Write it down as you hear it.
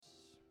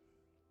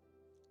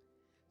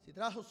Si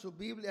trajo su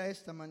Biblia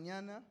esta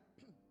mañana,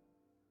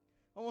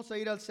 vamos a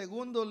ir al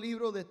segundo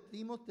libro de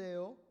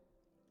Timoteo,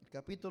 el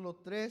capítulo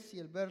 3 y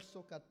el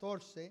verso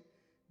 14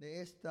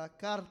 de esta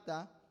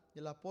carta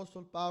del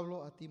apóstol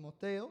Pablo a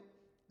Timoteo.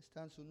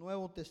 Está en su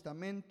Nuevo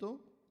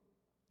Testamento,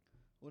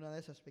 una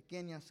de esas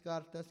pequeñas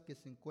cartas que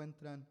se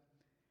encuentran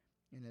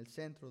en el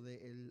centro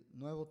del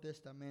Nuevo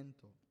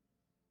Testamento.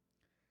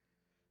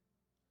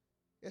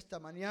 Esta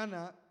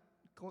mañana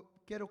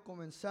quiero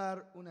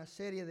comenzar una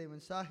serie de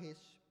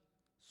mensajes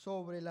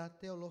sobre la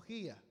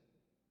teología.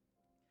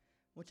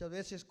 Muchas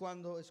veces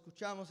cuando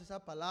escuchamos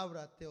esa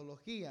palabra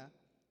teología,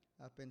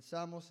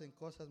 pensamos en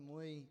cosas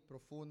muy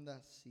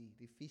profundas y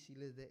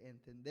difíciles de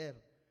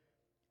entender.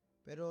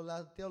 Pero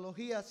la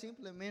teología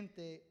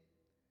simplemente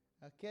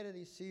quiere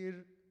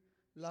decir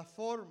la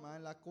forma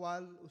en la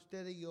cual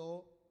usted y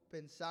yo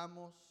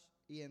pensamos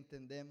y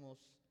entendemos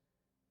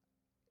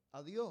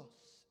a Dios.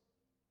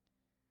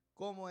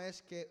 Cómo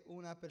es que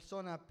una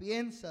persona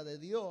piensa de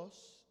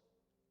Dios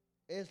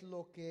es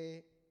lo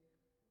que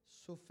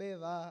su fe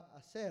va a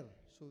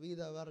hacer, su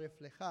vida va a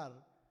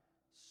reflejar,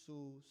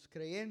 sus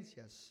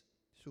creencias,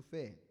 su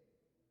fe.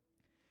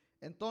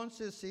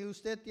 Entonces, si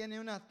usted tiene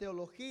una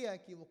teología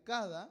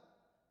equivocada,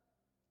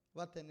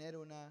 va a tener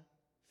una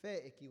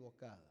fe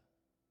equivocada.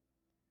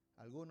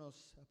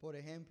 Algunos, por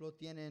ejemplo,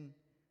 tienen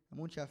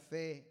mucha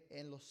fe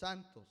en los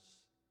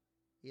santos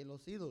y en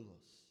los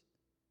ídolos.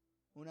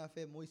 Una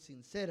fe muy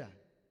sincera,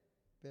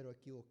 pero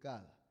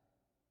equivocada.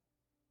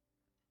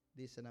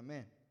 Dicen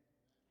amén.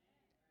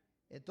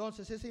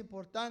 Entonces es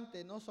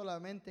importante no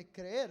solamente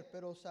creer,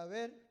 pero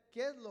saber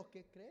qué es lo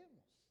que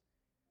creemos.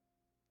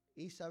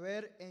 Y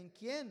saber en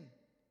quién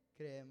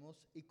creemos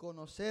y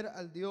conocer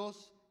al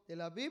Dios de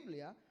la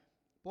Biblia,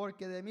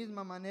 porque de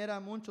misma manera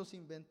muchos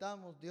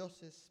inventamos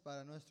dioses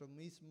para nuestro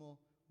mismo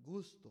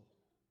gusto.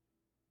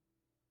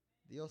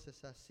 Dios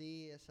es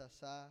así, es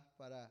asá,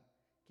 para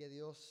que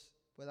Dios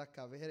pueda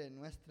caber en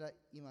nuestra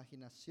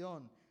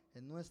imaginación,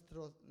 en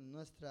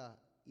nuestra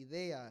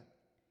idea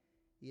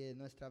y en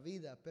nuestra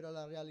vida. Pero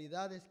la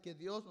realidad es que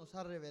Dios nos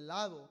ha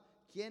revelado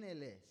quién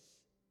Él es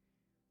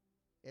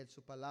en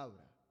su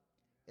palabra.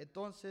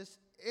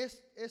 Entonces,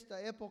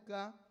 esta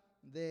época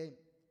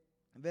de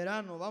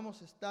verano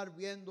vamos a estar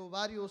viendo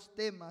varios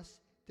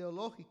temas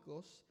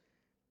teológicos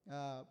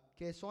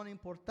que son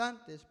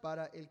importantes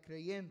para el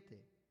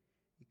creyente.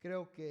 Y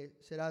creo que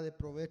será de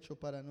provecho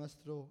para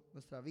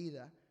nuestra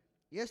vida.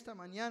 Y esta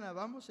mañana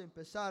vamos a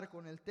empezar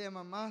con el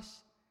tema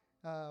más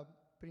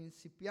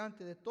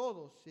principiante de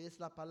todos, y es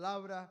la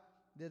palabra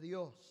de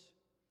Dios.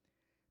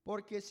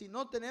 Porque si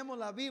no tenemos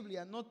la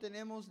Biblia, no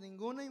tenemos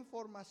ninguna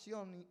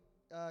información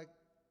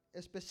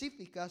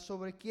específica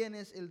sobre quién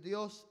es el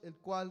Dios el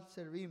cual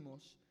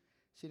servimos.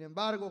 Sin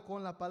embargo,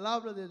 con la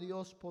palabra de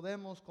Dios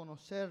podemos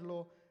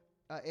conocerlo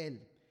a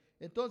Él.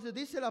 Entonces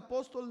dice el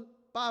apóstol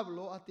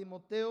Pablo a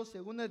Timoteo,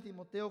 2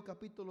 Timoteo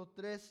capítulo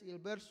 3 y el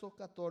verso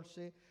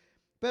 14,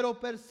 pero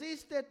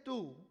persiste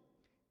tú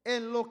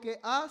en lo que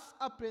has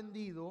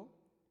aprendido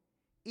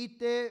y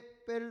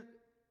te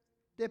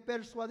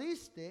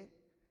persuadiste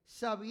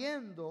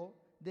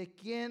sabiendo de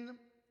quién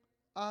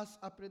has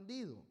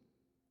aprendido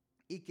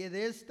y que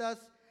de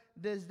estas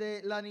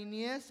desde la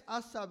niñez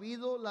has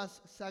sabido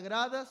las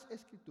sagradas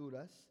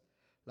escrituras,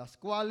 las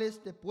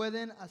cuales te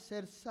pueden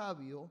hacer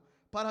sabio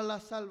para la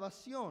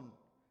salvación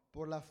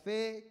por la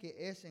fe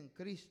que es en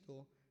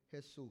Cristo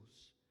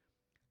Jesús.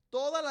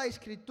 Toda la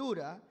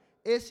escritura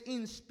es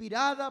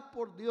inspirada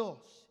por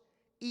Dios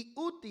y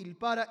útil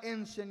para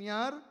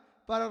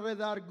enseñar, para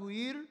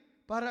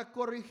redarguir, para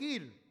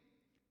corregir,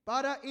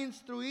 para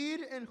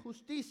instruir en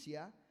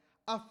justicia,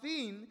 a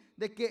fin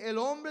de que el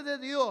hombre de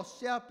Dios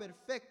sea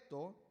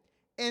perfecto,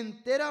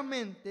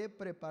 enteramente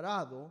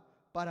preparado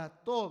para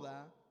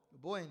toda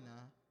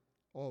buena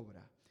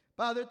obra.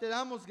 Padre, te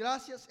damos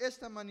gracias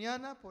esta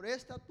mañana por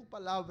esta tu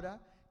palabra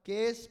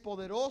que es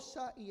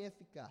poderosa y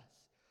eficaz.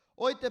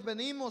 Hoy te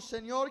pedimos,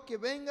 Señor, que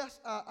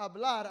vengas a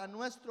hablar a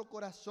nuestro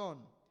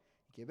corazón,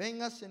 que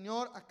vengas,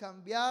 Señor, a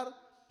cambiar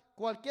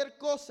cualquier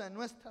cosa en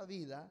nuestra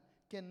vida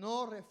que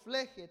no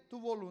refleje tu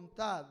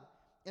voluntad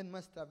en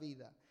nuestra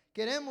vida.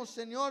 Queremos,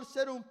 Señor,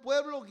 ser un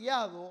pueblo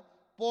guiado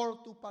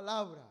por tu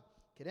palabra.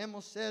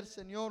 Queremos ser,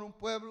 Señor, un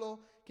pueblo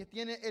que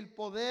tiene el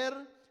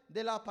poder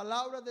de la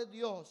palabra de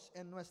Dios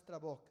en nuestra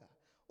boca.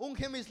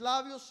 Unge mis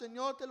labios,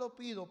 Señor, te lo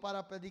pido,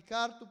 para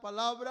predicar tu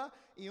palabra,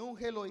 y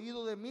unge el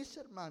oído de mis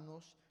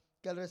hermanos,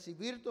 que al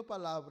recibir tu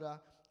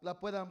palabra la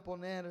puedan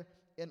poner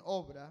en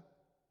obra.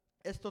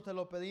 Esto te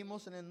lo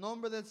pedimos en el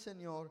nombre del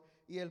Señor,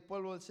 y el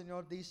pueblo del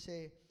Señor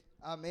dice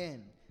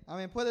amén.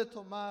 Amén. Puede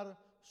tomar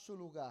su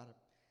lugar.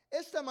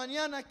 Esta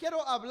mañana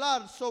quiero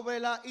hablar sobre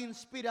la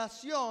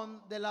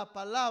inspiración de la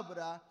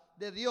palabra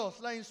de Dios,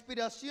 la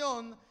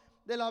inspiración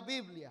de la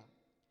Biblia.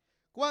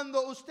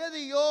 Cuando usted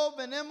y yo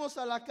venimos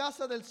a la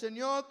casa del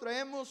Señor,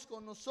 traemos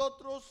con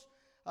nosotros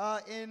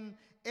en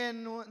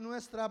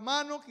nuestra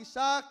mano,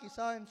 quizá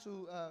en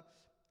su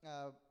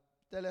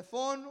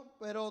teléfono,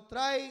 pero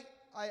trae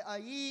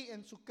allí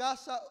en su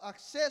casa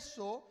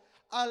acceso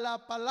a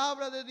la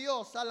palabra de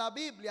Dios, a la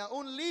Biblia,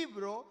 un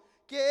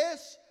libro que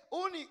es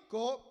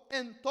único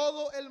en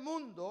todo el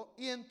mundo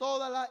y en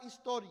toda la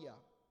historia.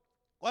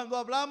 Cuando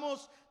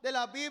hablamos de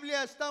la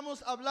Biblia,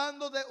 estamos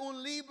hablando de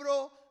un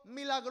libro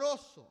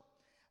milagroso.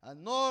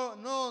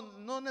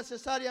 No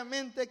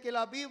necesariamente que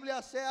la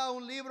Biblia sea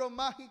un libro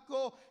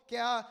mágico que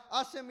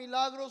hace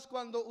milagros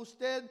cuando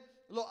usted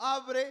lo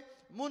abre.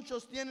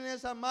 Muchos tienen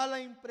esa mala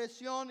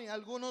impresión y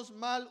algunos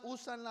mal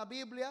usan la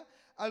Biblia.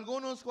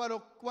 Algunos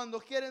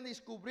cuando quieren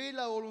descubrir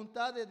la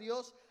voluntad de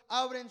Dios,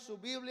 abren su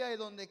Biblia y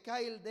donde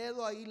cae el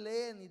dedo ahí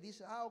leen y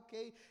dicen, ok,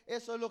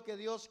 eso es lo que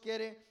Dios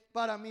quiere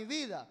para mi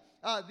vida.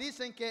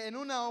 Dicen que en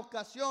una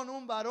ocasión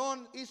un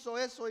varón hizo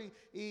eso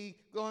y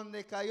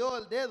donde cayó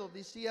el dedo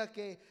decía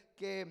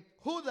que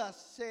Judas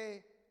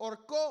se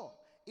ahorcó.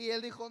 Y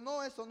él dijo,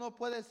 no, eso no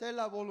puede ser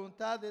la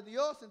voluntad de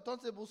Dios.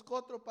 Entonces buscó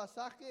otro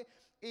pasaje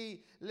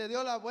y le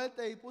dio la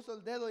vuelta y puso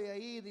el dedo y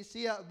ahí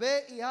decía,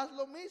 ve y haz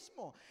lo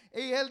mismo.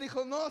 Y él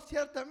dijo, no,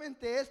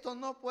 ciertamente esto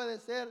no puede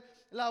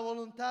ser la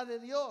voluntad de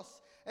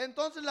Dios.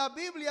 Entonces la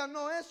Biblia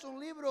no es un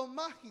libro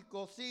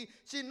mágico,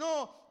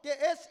 sino que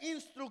es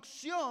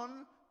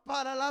instrucción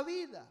para la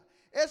vida.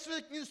 Es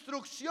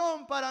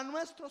instrucción para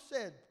nuestro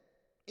ser.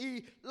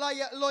 Y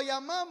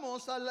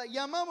llamamos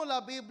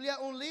la Biblia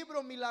un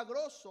libro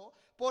milagroso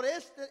por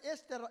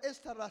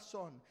esta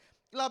razón.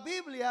 La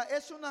Biblia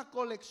es una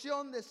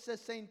colección de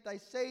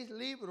 66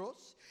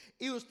 libros.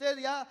 Y usted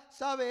ya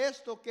sabe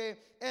esto,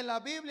 que en la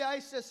Biblia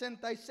hay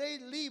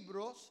 66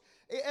 libros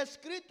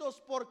escritos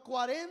por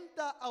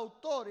 40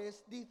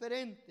 autores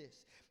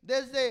diferentes.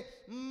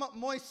 Desde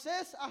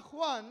Moisés a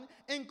Juan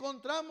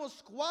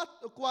encontramos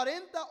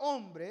 40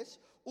 hombres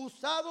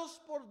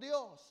usados por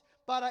Dios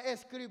para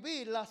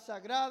escribir las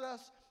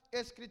sagradas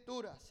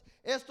escrituras.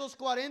 Estos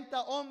 40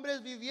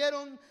 hombres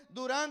vivieron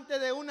durante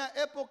de una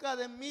época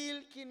de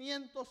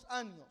 1500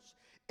 años.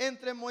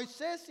 Entre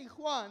Moisés y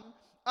Juan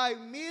hay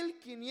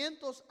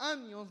 1500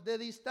 años de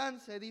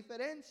distancia y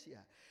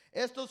diferencia.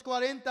 Estos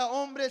 40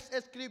 hombres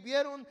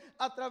escribieron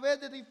a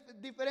través de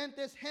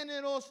diferentes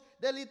géneros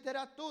de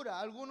literatura.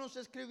 Algunos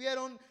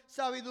escribieron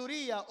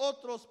sabiduría,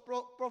 otros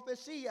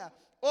profecía,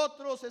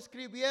 otros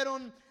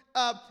escribieron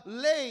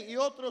ley y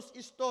otros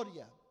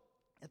historia.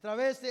 A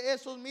través de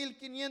esos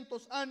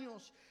 1500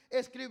 años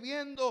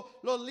escribiendo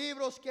los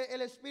libros que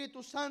el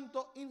Espíritu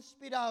Santo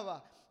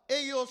inspiraba,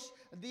 ellos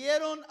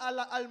dieron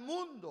al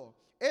mundo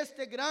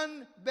este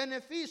gran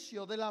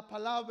beneficio de la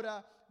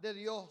palabra de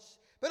Dios.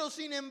 Pero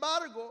sin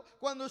embargo,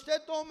 cuando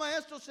usted toma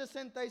estos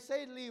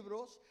 66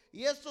 libros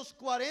y estos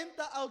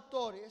 40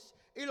 autores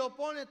y lo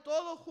pone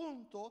todo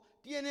junto,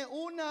 tiene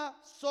una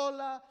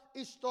sola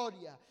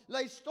historia.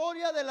 La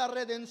historia de la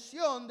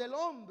redención del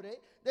hombre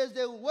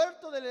desde el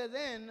huerto del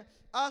Edén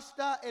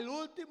hasta el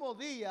último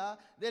día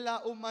de la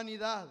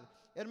humanidad.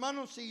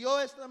 Hermanos, si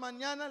yo esta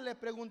mañana le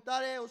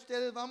preguntaré a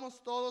ustedes,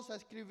 vamos todos a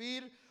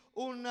escribir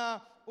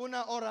una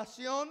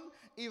oración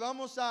y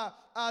vamos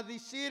a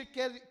decir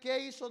qué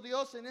hizo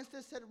Dios en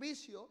este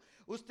servicio.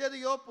 Usted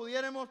y yo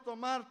pudiéramos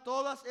tomar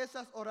todas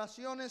esas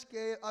oraciones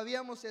que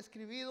habíamos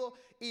escrito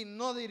y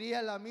no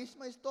diría la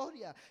misma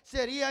historia.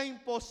 Sería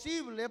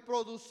imposible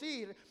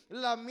producir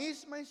la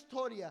misma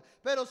historia.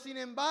 Pero sin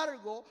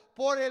embargo,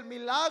 por el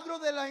milagro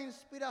de la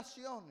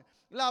inspiración,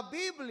 la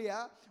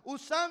Biblia,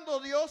 usando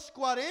Dios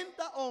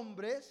 40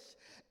 hombres,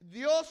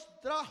 Dios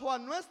trajo a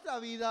nuestra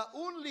vida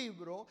un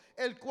libro,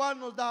 el cual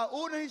nos da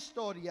una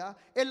historia,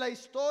 es la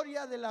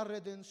historia de la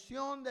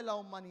redención de la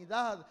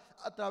humanidad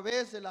a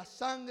través de la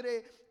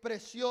sangre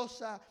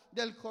preciosa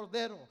del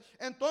Cordero.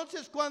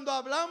 Entonces, cuando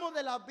hablamos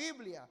de la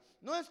Biblia,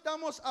 no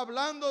estamos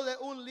hablando de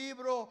un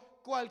libro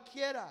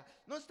cualquiera,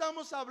 no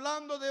estamos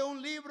hablando de un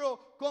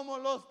libro como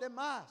los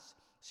demás.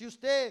 Si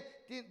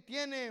usted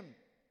tiene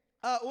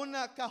un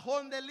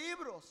cajón de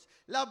libros,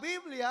 la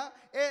Biblia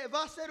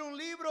va a ser un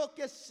libro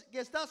que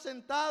está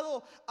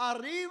sentado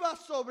arriba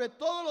sobre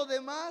todo lo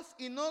demás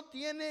y no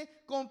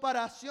tiene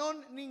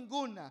comparación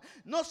ninguna.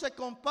 No se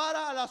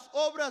compara a las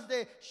obras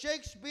de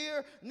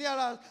Shakespeare ni a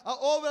las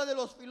obras de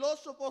los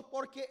filósofos,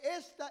 porque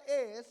esta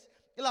es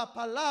la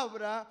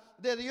palabra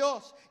de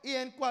Dios. Y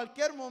en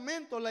cualquier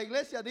momento la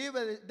iglesia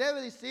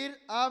debe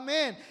decir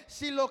amén,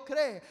 si lo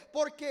cree.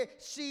 Porque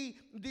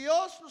si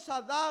Dios nos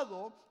ha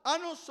dado a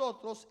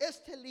nosotros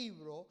este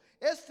libro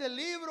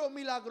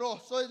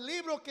milagroso, el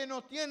libro que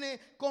no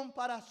tiene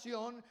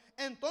comparación,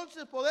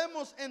 entonces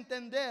podemos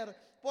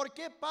entender por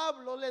qué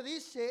Pablo le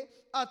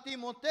dice a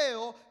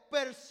Timoteo: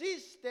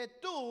 persiste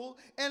tú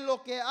en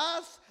lo que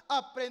has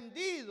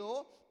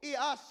aprendido y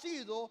has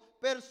sido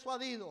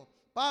persuadido.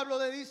 Pablo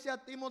le dice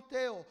a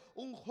Timoteo,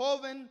 un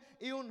joven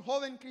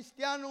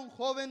cristiano, un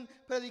joven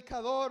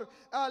predicador,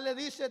 le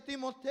dice a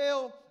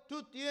Timoteo: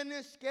 tú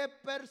tienes que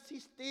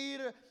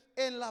persistir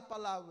en la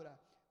palabra.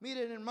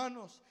 Miren,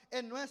 hermanos,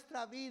 en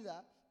nuestra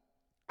vida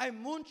hay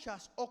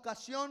muchas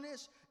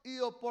ocasiones y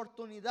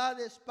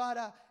oportunidades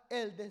para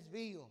el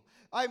desvío.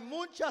 Hay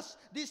muchas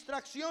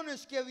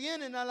distracciones que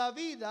vienen a la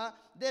vida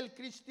del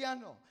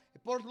cristiano.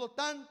 Por lo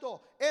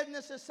tanto, es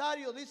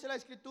necesario, dice la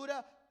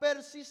Escritura,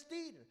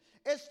 persistir.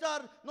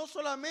 Estar no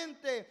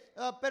solamente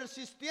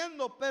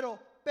persistiendo, pero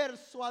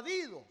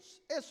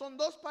persuadidos. Son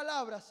dos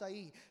palabras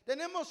ahí.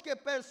 Tenemos que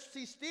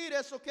persistir,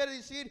 eso quiere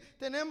decir,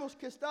 tenemos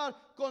que estar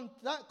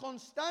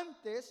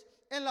constantes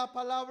en la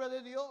palabra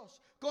de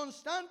Dios,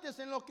 constantes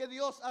en lo que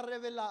Dios ha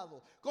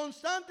revelado,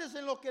 constantes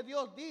en lo que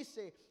Dios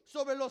dice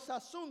sobre los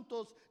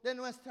asuntos de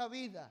nuestra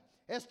vida.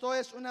 Esto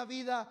es una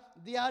vida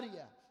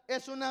diaria,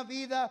 es una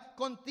vida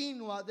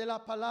continua de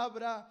la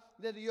palabra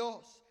de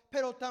Dios.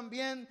 Pero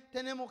también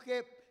tenemos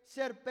que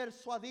ser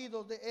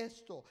persuadidos de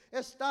esto.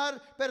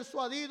 Estar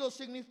persuadidos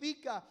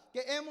significa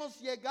que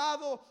hemos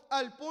llegado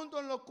al punto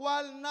en el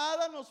cual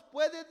nada nos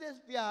puede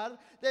desviar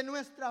de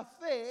nuestra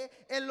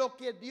fe en lo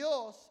que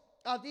Dios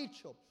ha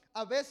dicho.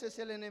 A veces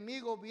el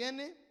enemigo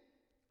viene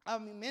a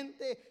mi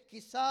mente,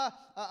 quizá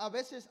a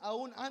veces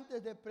aún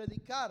antes de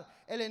predicar,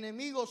 el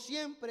enemigo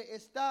siempre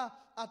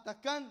está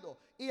atacando.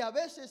 Y a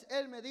veces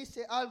él me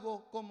dice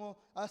algo como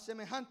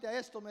semejante a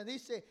esto, me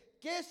dice: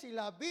 ¿qué si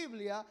la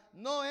Biblia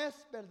no es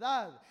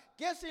verdad?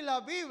 ¿Qué si la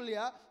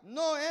Biblia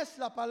no es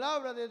la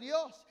palabra de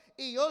Dios?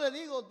 Y yo le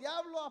digo: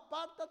 diablo,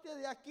 apártate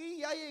de aquí,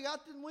 ya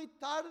llegaste muy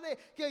tarde,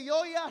 que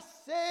yo ya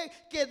sé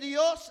que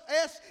Dios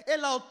es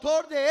el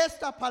autor de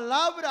esta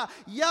palabra,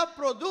 ya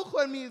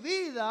produjo en mi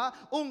vida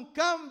un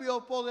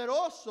cambio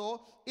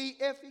poderoso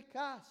y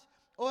eficaz.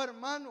 Oh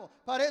hermano,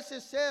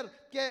 parece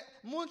ser que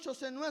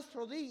muchos en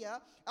nuestro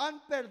día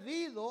han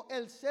perdido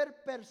el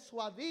ser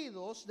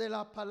persuadidos de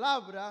la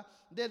palabra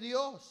de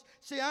Dios.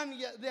 Se han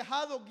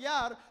dejado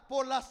guiar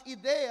por las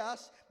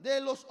ideas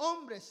de los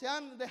hombres, se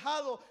han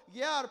dejado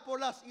guiar por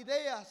las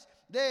ideas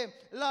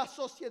de la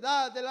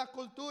sociedad, de la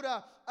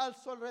cultura a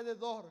su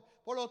alrededor.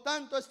 Por lo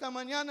tanto, esta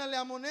mañana le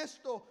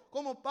amonesto,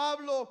 como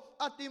Pablo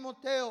a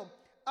Timoteo,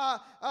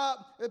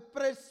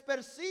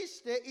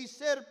 persiste y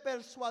ser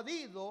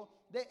persuadido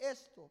de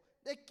esto.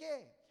 ¿De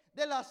qué?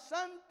 De la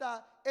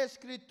Santa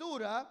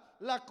Escritura,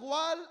 la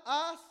cual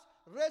has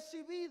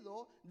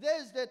recibido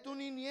desde tu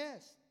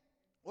niñez.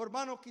 Oh,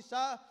 hermano,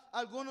 quizá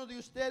algunos de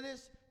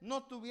ustedes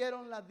no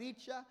tuvieron la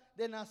dicha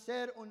de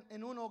nacer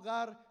en un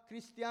hogar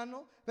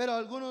cristiano, pero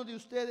algunos de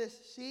ustedes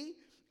sí.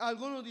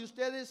 Algunos de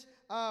ustedes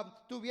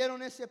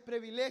tuvieron ese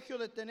privilegio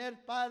de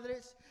tener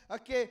padres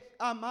que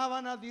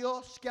amaban a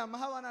Dios, que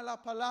amaban a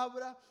la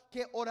palabra,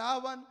 que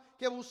oraban,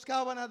 que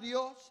buscaban a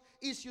Dios.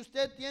 Y si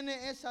usted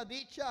tiene esa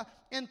dicha,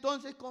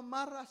 entonces con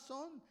más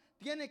razón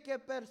tiene que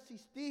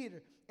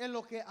persistir en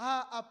lo que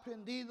ha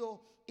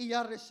aprendido y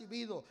ha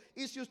recibido.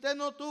 Y si usted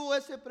no tuvo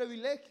ese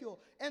privilegio,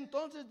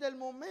 entonces del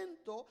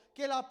momento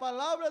que la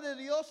palabra de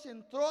Dios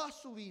entró a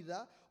su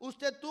vida,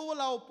 usted tuvo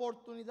la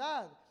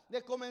oportunidad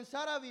de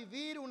comenzar a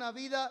vivir una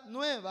vida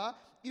nueva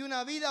y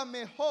una vida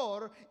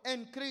mejor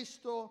en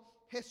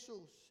Cristo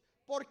Jesús.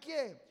 ¿Por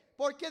qué?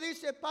 Porque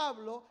dice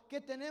Pablo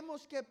que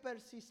tenemos que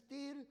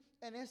persistir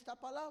en esta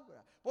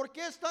palabra. ¿Por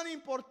qué es tan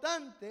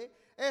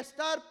importante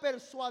estar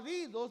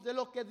persuadidos de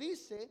lo que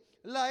dice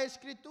la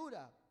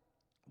Escritura?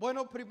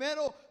 Bueno,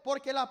 primero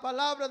porque la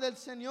palabra del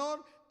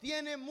Señor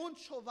tiene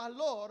mucho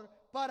valor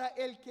para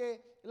el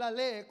que la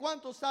lee.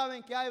 ¿Cuántos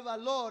saben que hay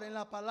valor en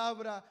la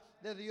palabra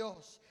de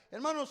Dios?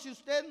 Hermanos, si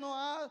usted no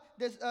ha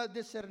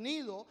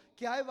discernido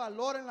que hay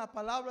valor en la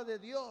palabra de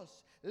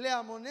Dios, le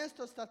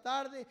amonesto esta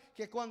tarde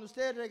que cuando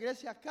usted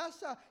regrese a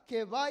casa,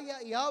 que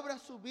vaya y abra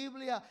su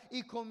Biblia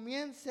y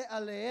comience a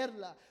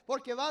leerla,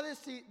 porque va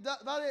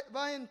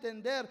a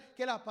entender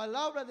que la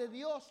palabra de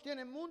Dios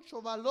tiene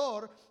mucho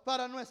valor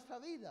para nuestra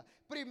vida.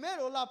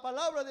 Primero, la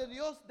palabra de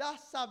Dios da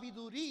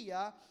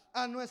sabiduría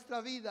a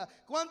nuestra vida.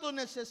 ¿Cuántos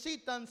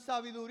necesitan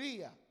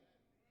sabiduría?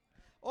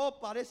 Oh,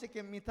 parece que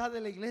en mitad de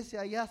la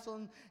iglesia ya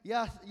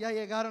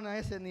llegaron a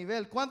ese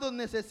nivel. ¿Cuántos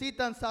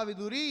necesitan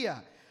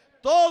sabiduría?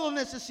 Todos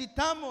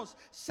necesitamos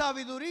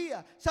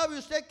sabiduría. ¿Sabe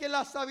usted que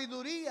la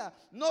sabiduría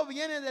no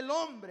viene del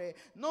hombre,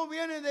 no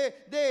viene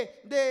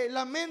de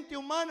la mente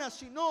humana,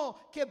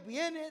 sino que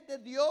viene de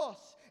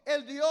Dios?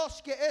 El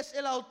Dios que es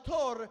el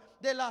autor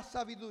de la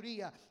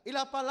sabiduría. Y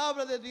la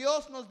palabra de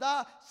Dios nos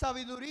da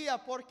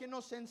sabiduría porque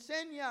nos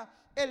enseña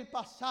el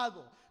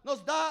pasado.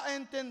 Nos da a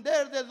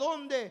entender de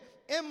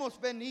dónde hemos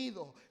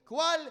venido.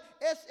 ¿Cuál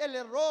es el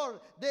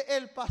error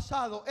del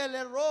pasado? El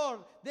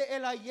error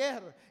del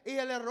ayer y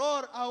el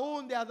error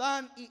aún de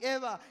Adán y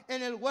Eva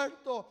en el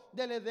huerto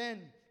del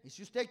Edén. Y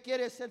si usted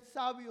quiere ser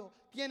sabio,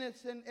 tiene,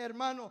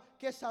 hermano,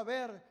 que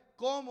saber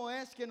cómo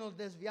es que nos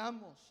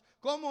desviamos,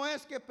 cómo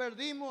es que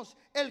perdimos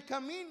el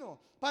camino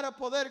para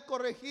poder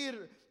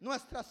corregir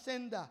nuestra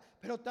senda.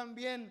 Pero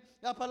también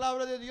la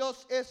palabra de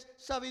Dios es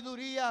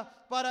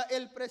sabiduría para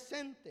el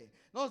presente.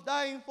 Nos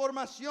da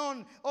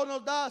información o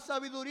nos da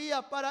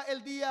sabiduría para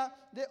el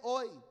día de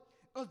hoy.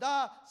 Nos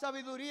da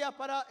sabiduría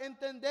para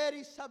entender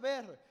y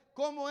saber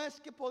cómo es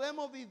que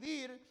podemos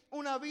vivir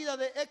una vida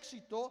de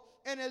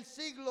éxito en el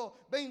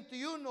siglo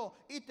XXI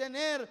y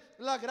tener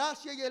la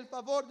gracia y el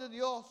favor de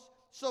Dios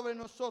sobre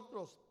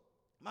nosotros.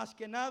 Más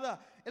que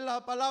nada, en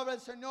la palabra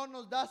del Señor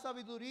nos da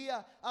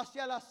sabiduría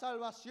hacia la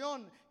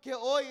salvación que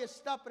hoy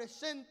está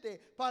presente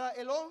para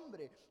el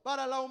hombre,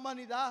 para la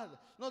humanidad.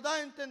 Nos da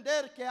a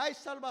entender que hay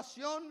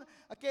salvación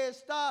que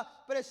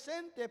está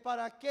presente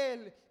para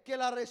aquel que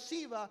la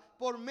reciba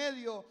por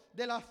medio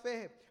de la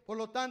fe. Por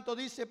lo tanto,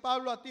 dice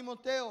Pablo a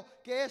Timoteo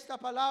que esta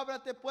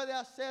palabra te puede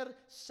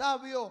hacer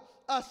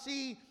sabio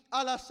así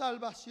a la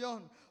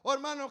salvación. Oh,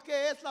 hermano,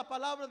 ¿qué es la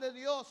palabra de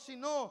Dios?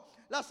 Sino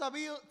la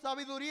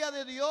sabiduría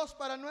de Dios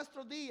para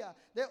nuestro día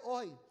de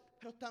hoy.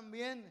 Pero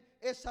también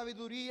es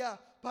sabiduría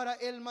para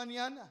el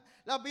mañana.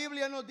 La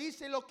Biblia nos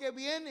dice lo que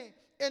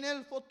viene en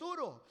el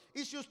futuro.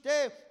 Y si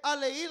usted ha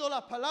leído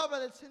la palabra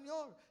del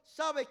Señor,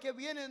 sabe que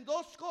vienen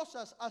dos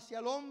cosas hacia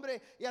el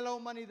hombre y a la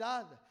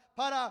humanidad.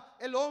 Para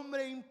el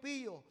hombre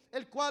impío,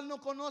 el cual no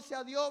conoce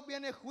a Dios,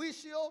 viene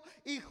juicio,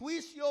 y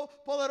juicio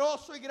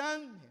poderoso y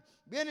grande.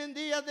 Vienen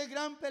días de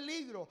gran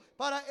peligro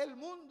para el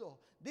mundo,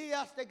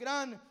 días de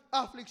gran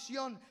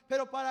aflicción.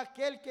 Pero para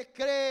aquel que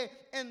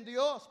cree en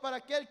Dios, para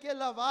aquel que es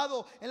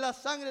lavado en la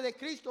sangre de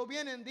Cristo,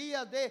 vienen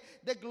días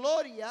de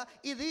gloria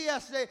y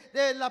días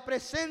de la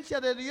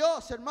presencia de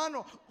Dios.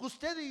 Hermano,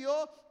 usted y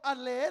yo,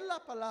 al leer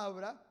la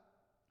palabra,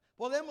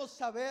 podemos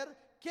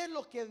saber qué es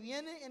lo que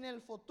viene en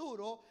el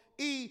futuro.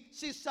 Y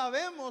si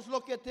sabemos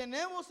lo que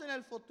tenemos en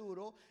el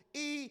futuro,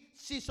 y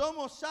si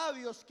somos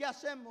sabios, ¿qué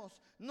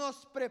hacemos?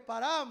 Nos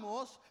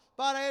preparamos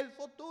para el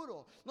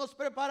futuro. Nos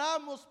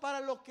preparamos para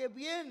lo que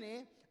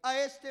viene a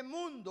este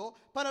mundo,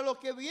 para lo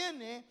que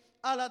viene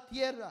a la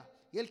tierra.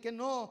 Y el que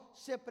no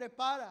se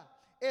prepara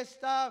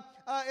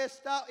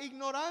está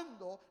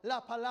ignorando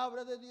la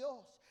palabra de Dios.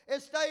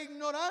 Está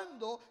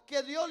ignorando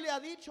que Dios le ha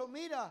dicho,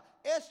 mira,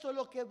 esto es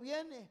lo que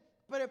viene.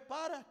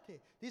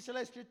 Prepárate, dice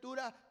la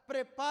Escritura,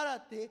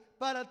 prepárate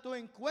para tu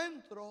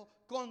encuentro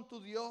con tu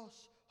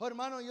Dios. Oh,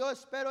 hermano, yo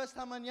espero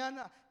esta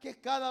mañana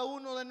que cada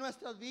uno de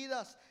nuestras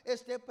vidas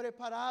esté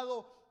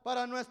preparado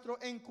para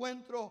nuestro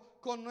encuentro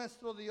con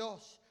nuestro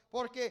Dios.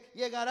 Porque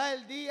llegará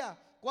el día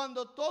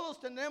cuando todos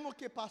tendremos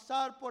que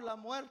pasar por la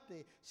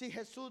muerte si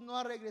Jesús no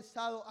ha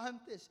regresado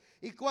antes.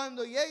 Y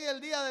cuando llegue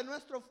el día de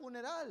nuestro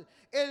funeral,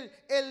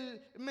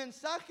 el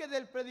mensaje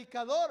del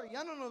predicador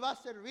ya no nos va a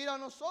servir a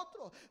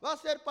nosotros, va a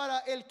ser para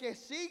el que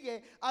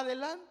sigue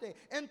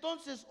adelante.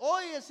 Entonces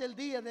hoy es el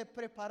día de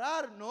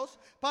prepararnos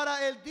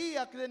para el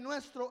día de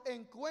nuestro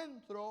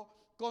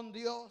encuentro con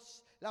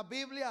Dios. La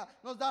Biblia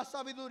nos da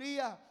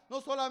sabiduría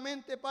no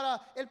solamente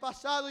para el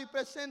pasado y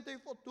presente y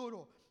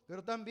futuro,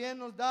 pero también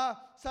nos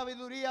da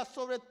sabiduría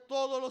sobre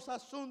todos los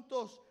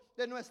asuntos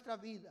de nuestra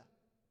vida.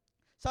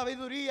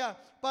 Sabiduría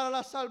para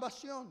la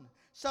salvación,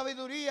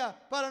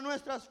 sabiduría para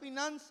nuestras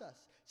finanzas,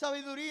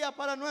 sabiduría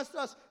para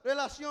nuestras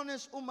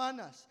relaciones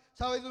humanas,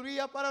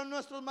 sabiduría para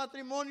nuestros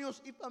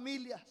matrimonios y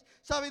familias,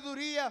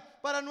 sabiduría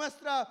para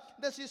nuestras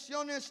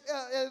decisiones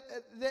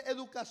de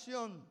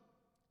educación,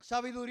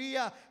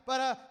 sabiduría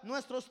para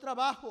nuestros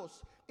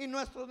trabajos y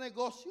nuestros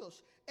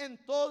negocios.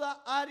 En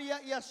toda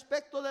área y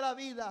aspecto de la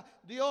vida,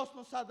 Dios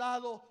nos ha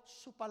dado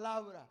su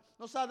palabra.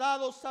 Nos ha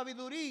dado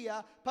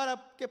sabiduría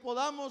para que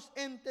podamos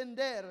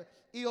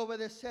entender y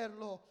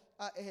obedecerlo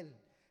a Él.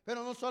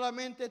 Pero no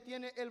solamente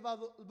tiene el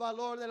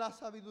valor de la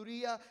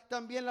sabiduría,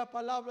 también la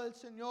palabra del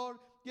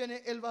Señor tiene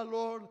el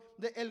valor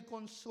del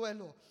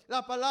consuelo.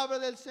 La palabra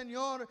del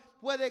Señor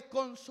puede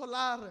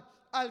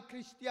consolar al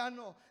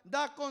cristiano,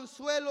 da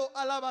consuelo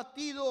al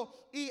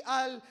abatido y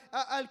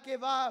al que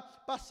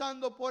va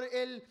pasando por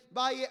el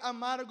valle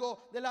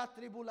amargo de la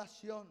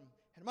tribulación.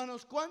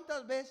 Hermanos,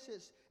 ¿cuántas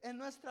veces en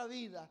nuestra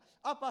vida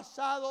ha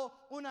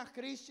pasado una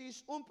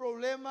crisis, un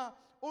problema,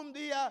 un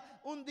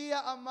día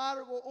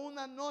amargo,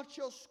 una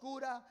noche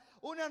oscura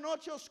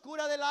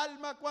del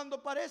alma,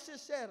 cuando parece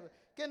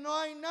ser que no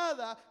hay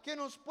nada que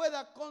nos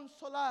pueda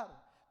consolar?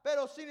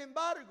 Pero sin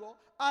embargo,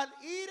 al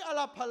ir a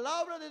la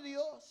palabra de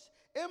Dios,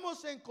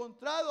 hemos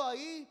encontrado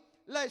ahí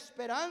la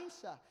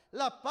esperanza,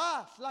 la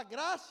paz, la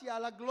gracia,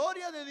 la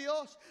gloria de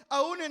Dios.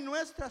 Aún en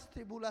nuestras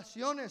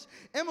tribulaciones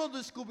hemos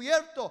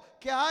descubierto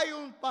que hay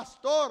un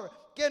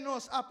pastor que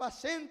nos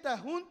apacenta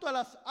junto a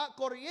las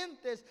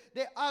corrientes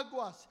de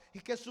aguas,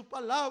 y que su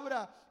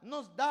palabra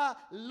nos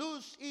da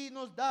luz y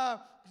nos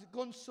da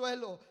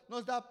consuelo,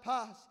 nos da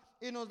paz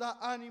y nos da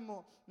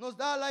ánimo, nos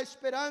da la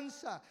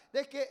esperanza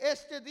de que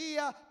este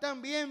día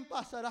también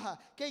pasará,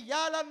 que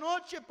ya la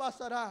noche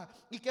pasará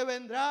y que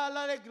vendrá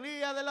la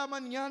alegría de la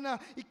mañana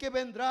y que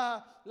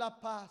vendrá la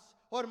paz.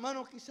 Oh,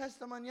 hermano, quizá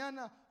esta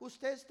mañana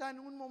usted está en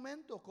un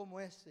momento como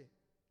este.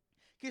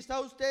 Quizá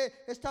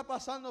usted está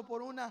pasando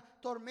por una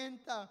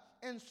tormenta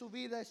en su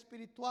vida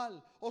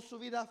espiritual o su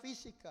vida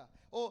física,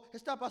 o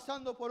está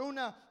pasando por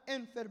una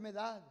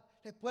enfermedad.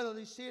 Le puedo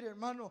decir,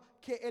 hermano,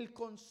 que el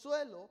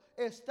consuelo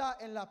está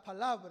en la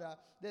palabra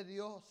de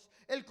Dios.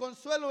 El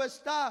consuelo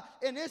está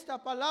en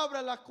esta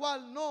palabra, la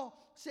cual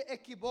no se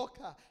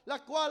equivoca,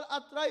 la cual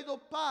ha traído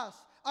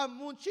paz a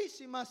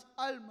muchísimas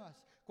almas.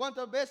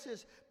 ¿Cuántas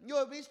veces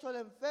yo he visto al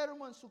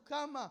enfermo en su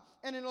cama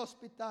en el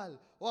hospital,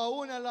 o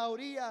aún a la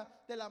orilla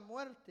de la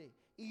muerte,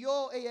 Y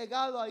yo he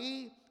llegado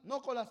ahí no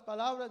con las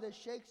palabras de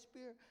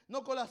Shakespeare,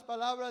 no con las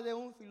palabras de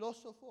un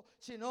filósofo,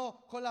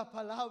 sino con la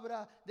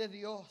palabra de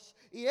Dios.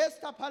 Y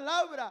esta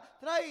palabra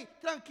trae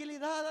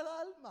tranquilidad al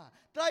alma,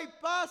 trae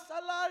paz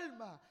al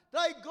alma,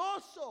 trae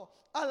gozo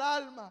al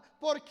alma.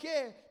 ¿Por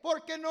qué?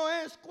 Porque no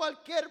es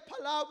cualquier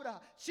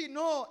palabra,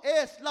 sino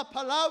es la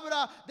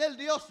palabra del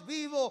Dios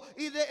vivo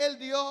y del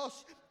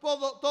Dios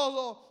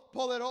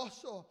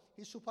todopoderoso.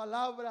 Y su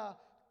palabra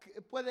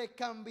puede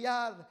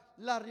cambiar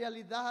la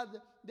realidad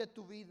de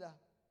tu vida.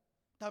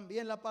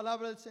 También la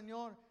palabra del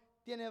Señor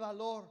tiene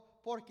valor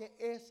porque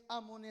es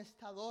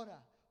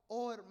amonestadora.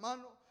 Oh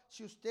hermano,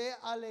 si usted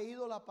ha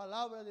leído la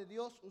palabra de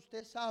Dios,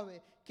 usted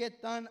sabe qué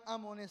tan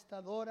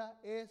amonestadora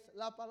es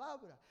la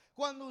palabra.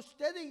 Cuando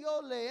usted y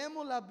yo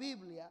leemos la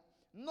Biblia,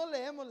 no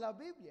leemos la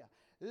Biblia.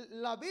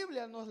 La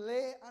Biblia nos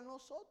lee a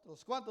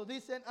nosotros. ¿Cuántos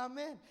dicen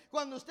amén?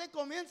 Cuando usted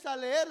comienza a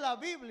leer la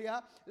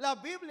Biblia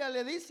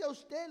le dice a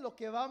usted lo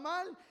que va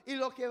mal y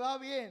lo que va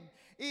bien.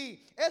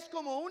 Y es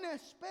como un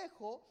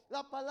espejo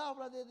la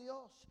palabra de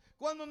Dios.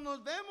 Cuando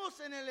nos vemos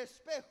en el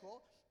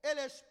espejo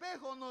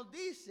nos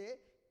dice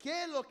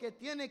qué es lo que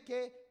tiene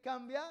que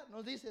cambiar.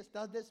 Nos dice,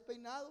 estás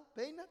despeinado,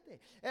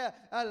 peínate,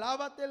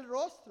 lávate el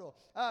rostro,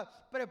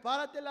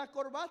 prepárate la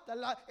corbata.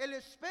 El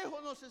espejo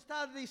nos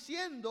está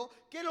diciendo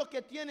qué es lo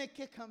que tiene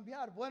que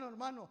cambiar. Bueno,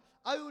 hermano,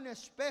 hay un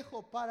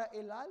espejo para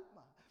el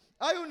alma.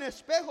 Hay un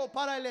espejo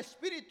para el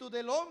espíritu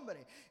del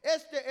hombre.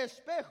 Este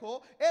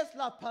espejo es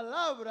la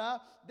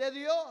palabra de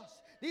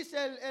Dios.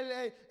 Dice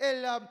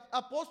el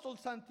apóstol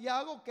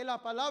Santiago que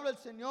la palabra del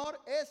Señor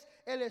es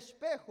el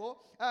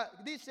espejo.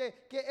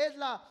 Dice que es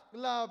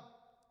la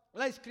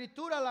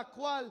escritura la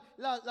cual,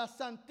 la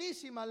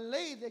santísima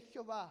ley de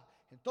Jehová.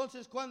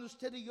 Entonces cuando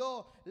usted y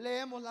yo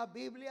leemos la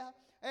Biblia,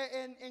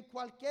 en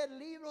cualquier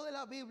libro de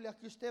la Biblia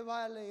que usted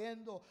vaya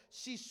leyendo,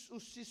 si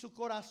su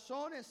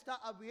corazón está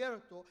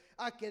abierto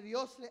a que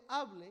Dios le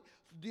hable,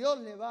 Dios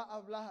le va a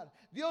hablar.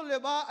 Dios le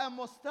va a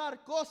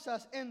mostrar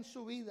cosas en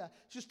su vida.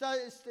 Si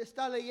usted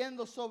está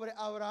leyendo sobre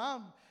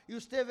Abraham y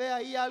usted ve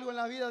ahí algo en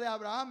la vida de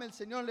Abraham, el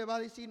Señor le va a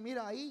decir,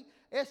 mira ahí,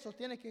 eso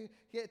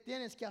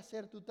tienes que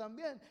hacer tú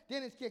también.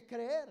 Tienes que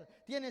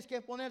creer, tienes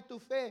que poner tu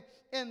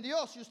fe en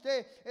Dios. Si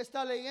usted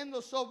está leyendo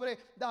sobre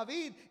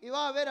David y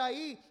va a ver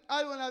ahí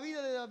algo en la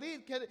vida de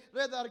David que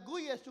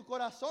redarguye su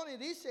corazón y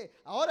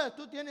dice, ahora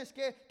tú tienes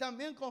que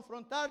también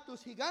confrontar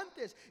tus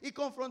gigantes y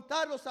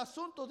confrontar los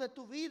asuntos de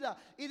tu vida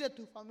y de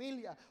tu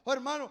familia. Oh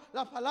hermano,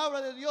 la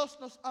palabra de Dios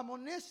nos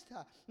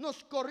amonesta,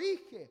 nos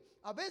corrige.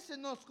 A veces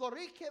nos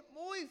corrige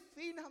muy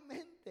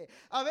finamente.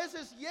 A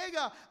veces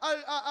llega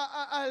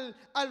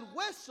al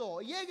hueso,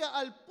 llega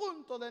al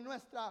punto de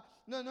nuestra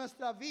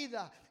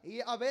vida.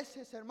 Y a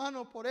veces,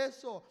 hermano, por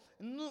eso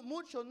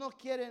muchos no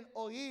quieren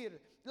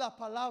oír la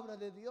palabra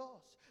de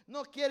Dios.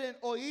 No quieren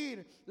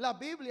oír la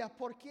Biblia.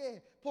 ¿Por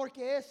qué?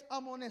 Porque es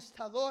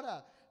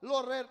amonestadora.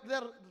 Lo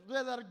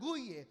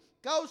redarguye.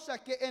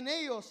 Causa que en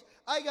ellos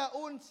haya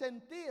un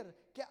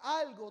sentir que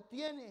algo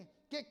tiene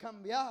que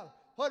cambiar.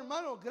 Oh,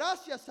 hermano,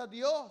 gracias a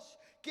Dios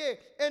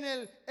que en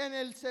el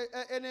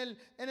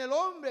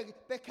hombre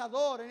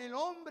pecador, en el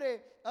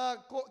hombre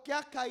que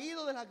ha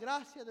caído de la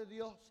gracia de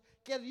Dios,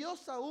 que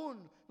Dios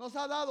aún nos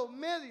ha dado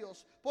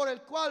medios por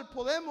el cual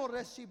podemos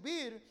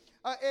recibir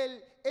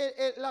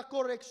la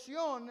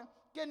corrección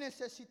que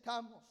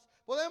necesitamos.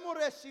 Podemos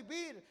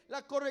recibir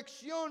la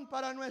corrección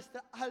para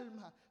nuestra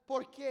alma.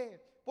 ¿Por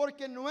qué?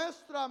 Porque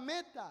nuestra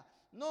meta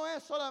no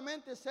es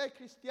solamente ser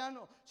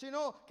cristiano,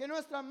 sino que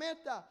nuestra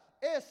meta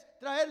es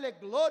traerle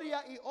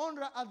gloria y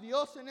honra a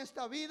Dios en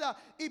esta vida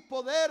y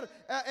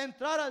poder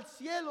entrar al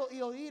cielo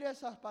y oír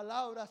esas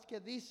palabras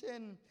que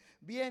dicen,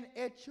 bien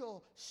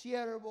hecho,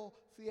 siervo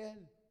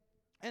fiel.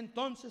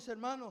 Entonces,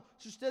 hermano,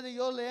 si usted y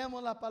yo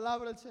leemos la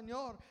palabra del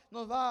Señor,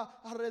 nos va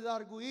a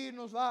redarguir,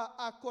 nos va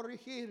a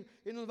corregir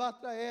y nos va a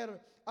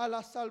traer a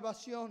la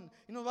salvación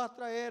y nos va a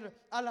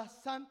traer a la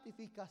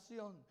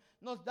santificación.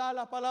 Nos da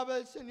la palabra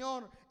del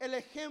Señor el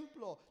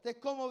ejemplo de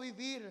cómo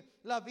vivir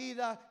la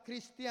vida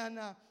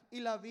cristiana y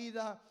la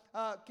vida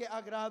que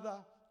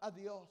agrada a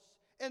Dios.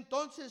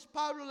 Entonces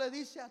Pablo le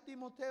dice a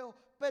Timoteo,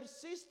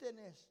 persiste en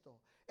esto,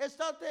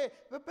 estate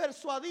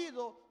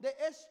persuadido de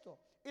esto.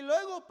 Y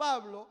luego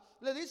Pablo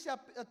le dice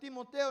a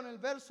Timoteo en el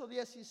verso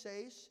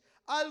 16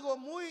 algo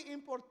muy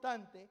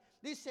importante.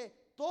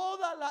 Dice,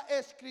 toda la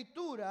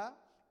escritura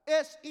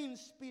es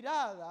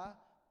inspirada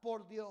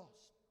por Dios.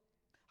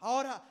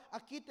 Ahora,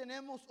 aquí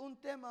tenemos un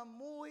tema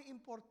muy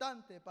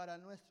importante para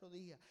nuestro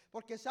día,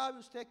 porque sabe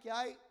usted que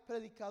hay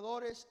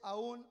predicadores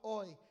aún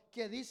hoy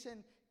que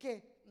dicen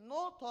que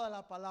no toda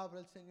la palabra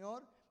del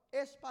Señor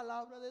es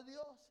palabra de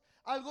Dios.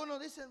 Algunos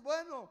dicen,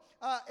 bueno,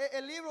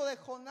 el libro de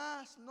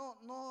Jonás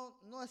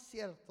no es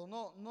cierto,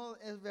 no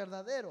es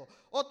verdadero.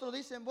 Otros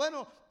dicen,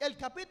 bueno, el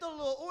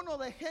capítulo 1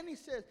 de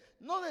Génesis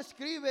no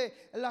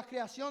describe la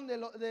creación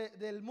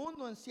del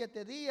mundo en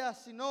 7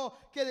 días, sino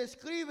que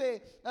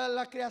describe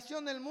la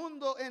creación del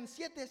mundo en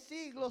 7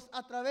 siglos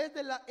a través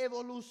de la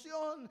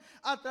evolución,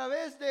 a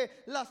través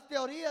de las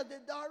teorías de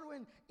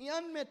Darwin. Y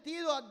han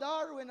metido a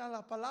Darwin a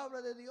la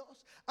palabra de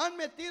Dios. Han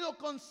metido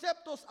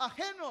conceptos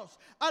ajenos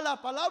a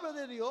la palabra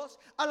de Dios,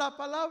 a la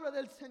palabra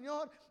del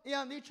Señor. Y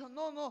han dicho,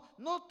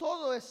 no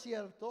todo es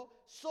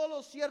cierto,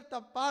 solo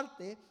cierta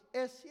parte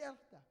es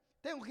cierta.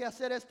 Tengo que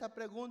hacer esta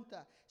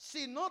pregunta.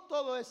 Si no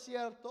todo es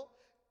cierto,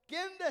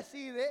 ¿quién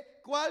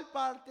decide cuál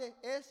parte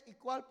es y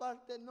cuál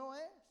parte no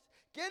es?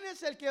 ¿Quién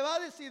es el que va a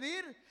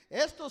decidir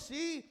esto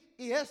sí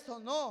y esto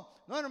no?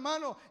 No,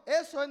 hermano,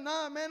 eso es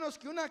nada menos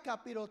que una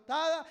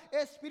capirotada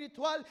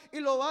espiritual y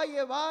lo va a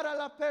llevar a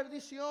la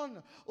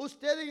perdición.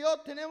 Usted y yo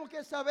tenemos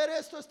que saber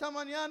esto esta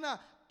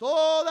mañana.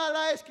 Toda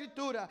la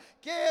escritura.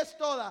 ¿Qué es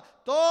toda?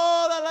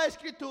 Toda la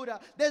escritura.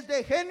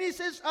 Desde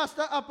Génesis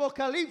hasta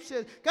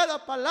Apocalipsis.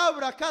 Cada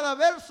palabra, cada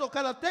verso,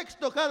 cada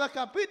texto, cada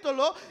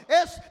capítulo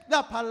es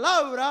la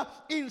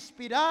palabra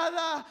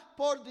inspirada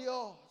por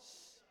Dios.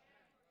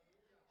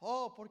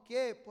 Oh, ¿por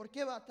qué? ¿Por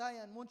qué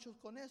batallan muchos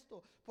con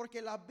esto?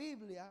 Porque la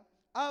Biblia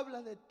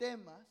habla de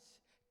temas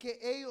que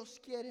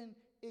ellos quieren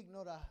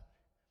ignorar.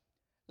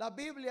 La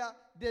Biblia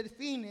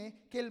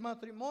define que el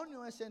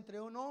matrimonio es entre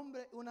un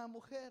hombre y una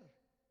mujer.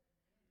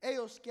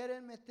 Ellos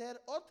quieren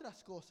meter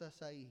otras cosas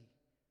ahí.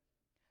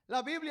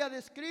 La Biblia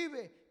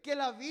describe que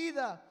la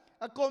vida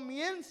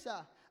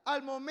comienza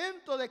al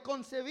momento de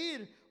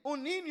concebir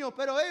un niño,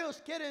 pero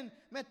ellos quieren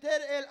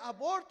meter el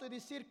aborto y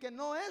decir que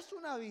no es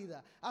una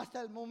vida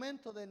hasta el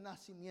momento del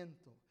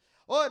nacimiento.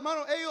 Oh,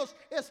 hermano, ellos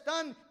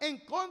están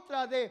en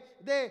contra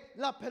de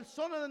la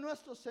persona de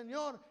nuestro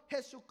Señor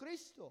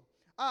Jesucristo.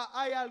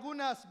 Hay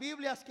algunas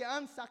Biblias que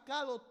han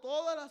sacado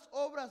todas las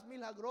obras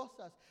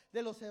milagrosas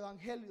de los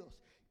evangelios,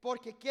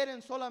 porque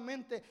quieren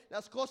solamente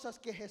las cosas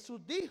que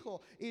Jesús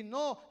dijo y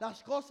no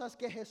las cosas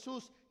que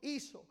Jesús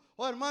hizo.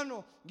 Oh,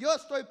 hermano, yo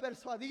estoy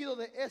persuadido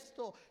de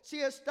esto.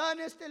 Si está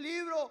en este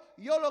libro,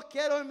 yo lo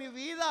quiero en mi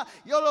vida,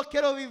 yo lo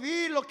quiero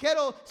vivir, lo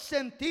quiero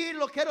sentir,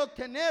 lo quiero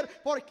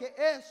tener, porque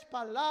es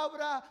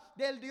palabra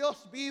del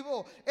Dios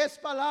vivo, es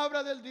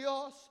palabra del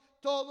Dios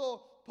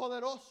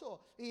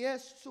todopoderoso y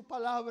es su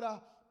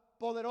palabra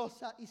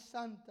poderosa y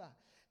santa.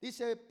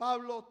 Dice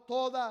Pablo,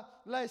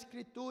 toda la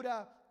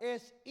escritura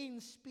es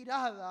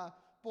inspirada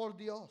por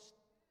Dios.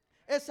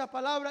 Esa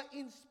palabra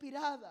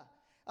inspirada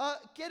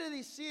quiere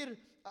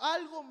decir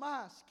algo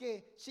más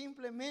que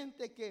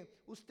simplemente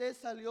que usted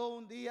salió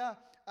un día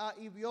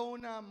y vio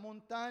una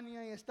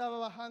montaña y estaba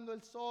bajando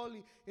el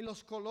sol y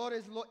los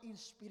colores lo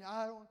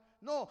inspiraron.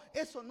 No,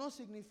 eso no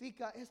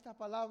significa esta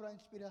palabra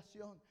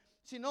inspiración.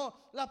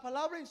 Sino la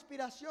palabra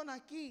inspiración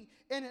aquí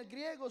en el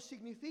griego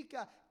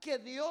significa que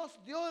Dios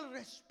dio el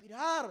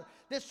respirar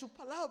de su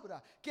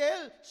palabra, que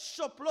Él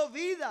sopló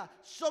vida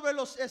sobre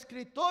los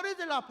escritores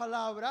de la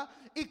palabra,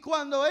 y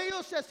cuando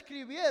ellos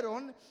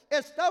escribieron,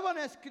 estaban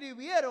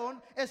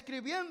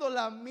escribiendo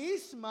la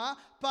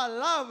misma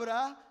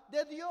palabra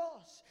de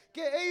Dios,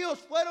 que ellos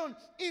fueron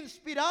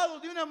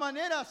inspirados de una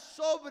manera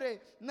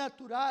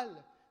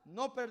sobrenatural.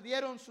 No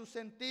perdieron su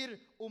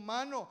sentir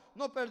humano,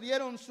 no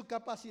perdieron su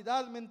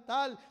capacidad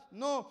mental.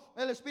 No,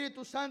 el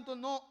Espíritu Santo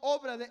no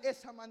obra de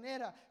esa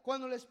manera.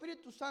 Cuando el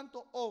Espíritu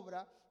Santo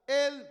obra,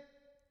 Él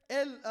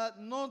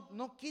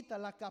no quita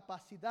la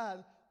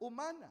capacidad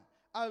humana.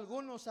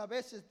 Algunos a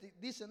veces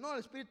dicen, no, el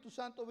Espíritu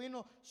Santo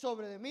vino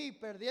sobre de mí y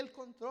perdí el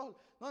control.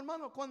 No,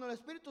 hermano, cuando el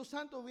Espíritu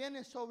Santo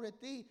viene sobre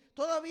ti,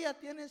 todavía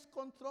tienes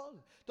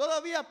control.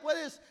 Todavía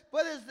puedes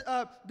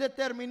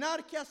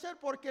determinar qué hacer,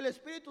 porque el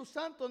Espíritu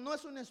Santo no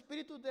es un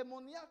espíritu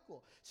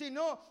demoníaco,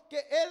 sino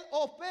que Él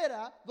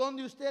opera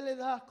donde usted le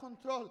da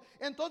control.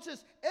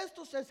 Entonces,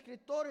 estos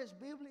escritores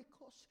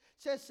bíblicos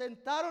se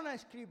sentaron a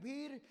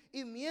escribir,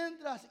 y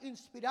mientras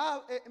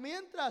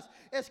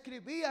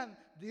escribían,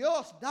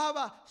 Dios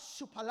daba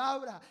su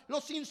palabra,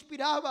 los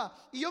inspiraba.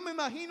 Y yo me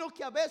imagino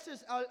que a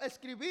veces al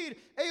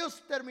escribir,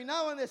 ellos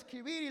terminaban de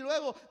escribir y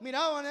luego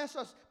miraban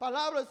esas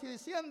palabras y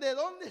decían, ¿de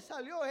dónde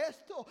salió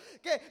esto?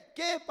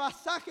 ¿Qué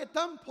pasaje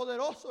tan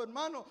poderoso,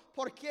 hermano?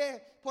 ¿Por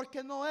qué?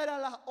 Porque no era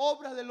la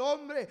obra del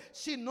hombre,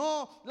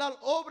 sino la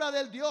obra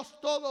del Dios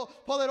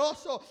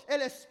todopoderoso,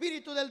 el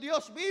Espíritu del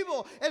Dios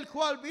vivo, el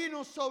cual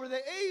vino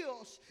sobre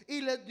ellos y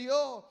les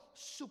dio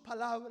su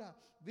palabra.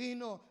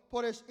 Vino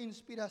por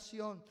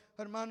inspiración.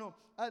 Hermano,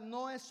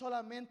 no es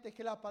solamente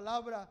que la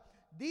palabra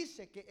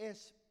dice que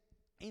es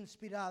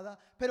inspirada,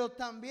 pero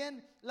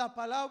también la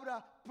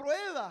palabra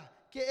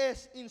prueba que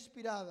es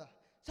inspirada.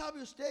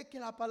 ¿Sabe usted que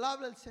la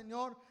palabra del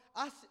Señor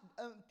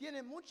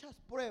tiene muchas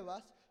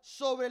pruebas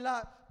sobre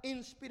la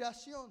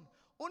inspiración?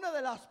 Una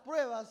de las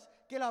pruebas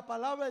que la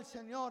palabra del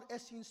Señor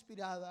es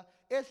inspirada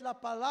es la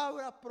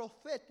palabra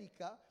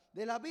profética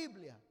de la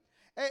Biblia.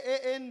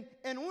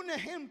 En un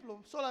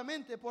ejemplo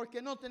solamente,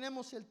 porque no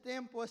tenemos el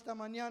tiempo esta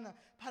mañana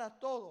para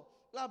todo.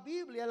 la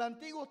Biblia, el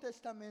Antiguo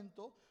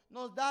Testamento,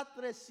 nos da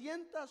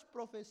 300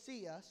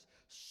 profecías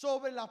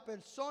sobre la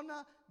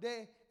persona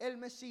de el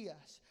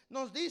Mesías.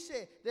 Nos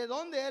dice de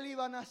dónde él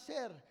iba a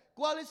nacer,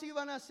 cuáles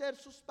iban a ser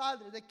sus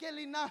padres, de qué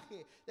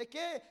linaje, de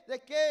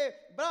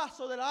qué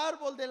brazo del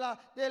árbol de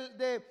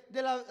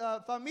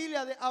la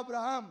familia de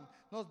Abraham.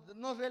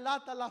 Nos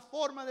relata la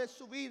forma de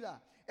su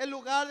vida, el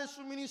lugar de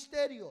su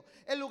ministerio,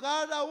 el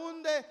lugar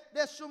aún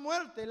de su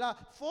muerte, la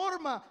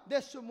forma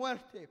de su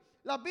muerte.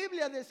 La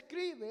Biblia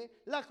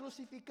describe la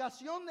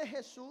crucificación de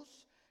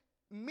Jesús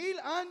 1000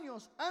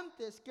 años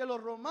antes que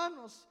los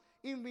romanos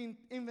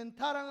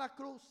inventaran la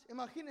cruz.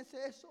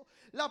 Imagínense eso.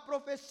 La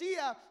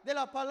profecía de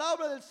la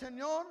palabra del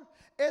Señor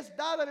es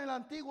dada en el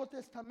Antiguo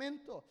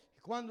Testamento.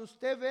 Cuando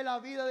usted ve la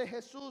vida de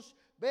Jesús,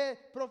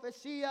 ve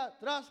profecía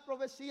tras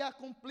profecía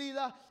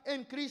cumplida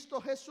en Cristo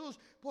Jesús.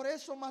 Por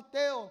eso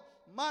Mateo,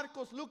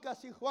 Marcos,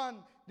 Lucas y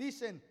Juan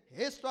dicen: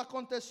 esto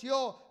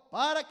aconteció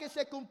para que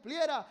se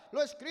cumpliera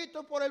lo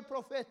escrito por el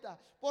profeta.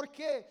 ¿Por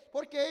qué?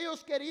 Porque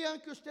ellos querían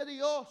que usted y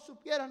yo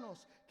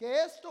supiéramos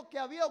que esto que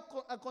había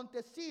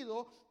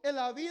acontecido en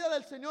la vida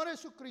del Señor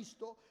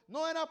Jesucristo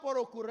no era por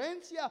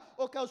ocurrencia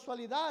o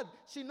casualidad,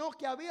 sino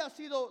que había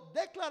sido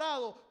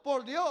declarado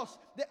por Dios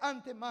de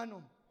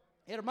antemano.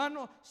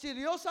 Hermano, si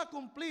Dios ha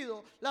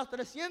cumplido las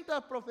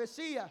 300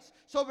 profecías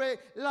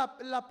sobre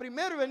la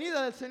primera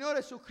venida del Señor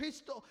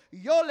Jesucristo,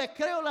 yo le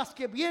creo las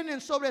que vienen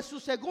sobre su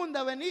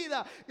segunda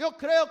venida. Yo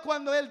creo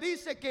cuando Él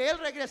dice que Él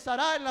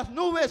regresará en las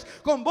nubes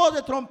con voz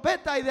de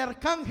trompeta y de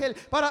arcángel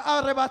para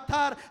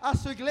arrebatar a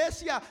su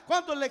iglesia.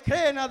 ¿Cuántos le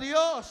creen a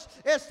Dios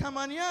esta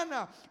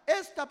mañana?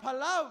 Esta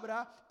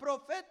palabra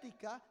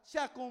profética se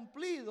ha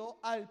cumplido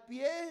al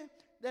pie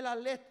de la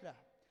letra.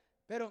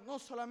 Pero no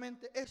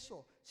solamente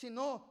eso,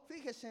 sino,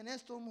 fíjese en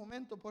esto un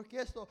momento,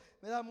 porque esto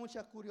me da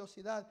mucha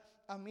curiosidad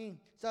a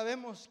mí.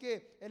 Sabemos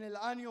que en el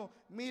año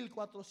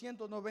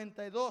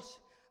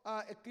 1492,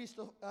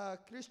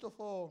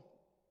 Cristóbal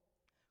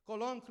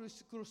Colón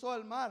cruzó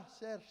el mar.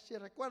 ¿Se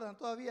recuerdan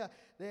todavía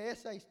de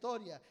esa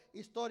historia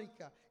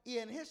histórica? Y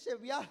en ese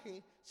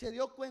viaje se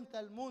dio cuenta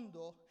el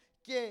mundo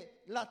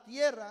que la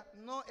tierra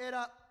no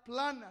era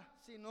plana,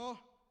 sino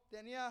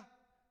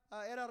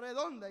era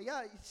redonda.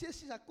 Ya, si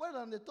se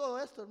acuerdan de todo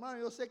esto, hermano.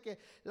 Yo sé que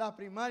la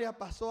primaria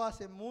pasó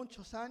hace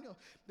muchos años,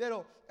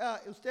 pero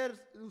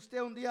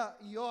usted un día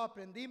y yo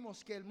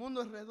aprendimos que el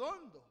mundo es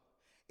redondo.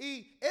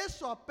 Y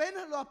eso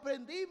apenas lo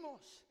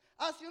aprendimos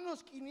hace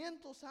unos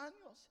 500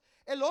 años.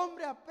 El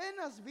hombre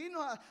apenas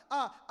vino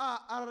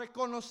a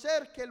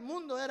reconocer que el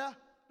mundo era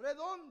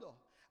redondo.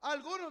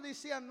 Algunos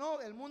decían: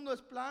 no, el mundo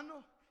es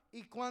plano,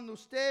 y cuando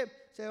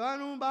usted se va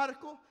en un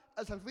barco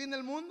hasta el fin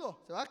del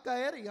mundo, se va a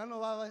caer y ya no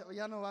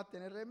va a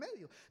tener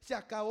remedio. Se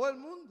acabó el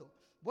mundo.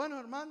 Bueno,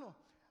 hermano,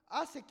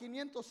 hace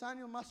 500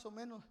 años más o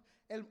menos,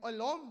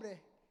 el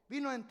hombre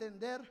vino a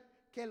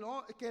entender que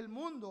el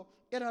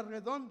mundo era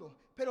redondo.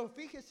 Pero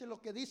fíjese lo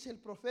que dice el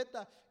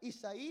profeta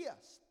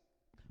Isaías,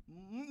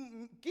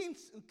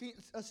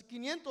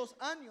 500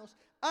 años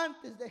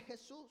antes de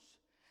Jesús.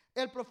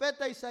 El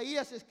profeta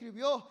Isaías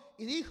escribió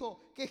y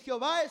dijo que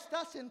Jehová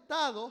está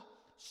sentado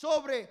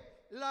sobre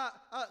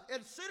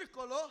el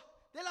círculo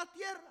de la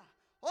tierra.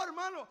 Oh,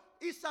 hermano,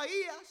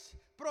 Isaías,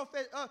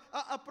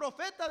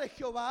 profeta de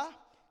Jehová,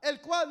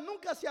 el cual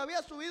nunca se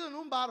había subido en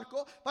un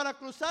barco para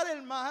cruzar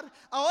el mar,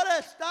 ahora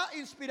está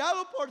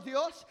inspirado por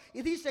Dios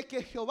y dice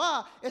que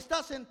Jehová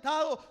está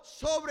sentado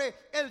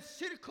sobre el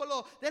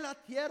círculo de la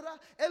tierra.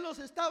 Él nos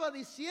estaba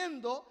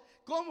diciendo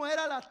cómo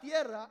era la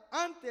tierra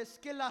antes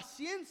que la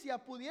ciencia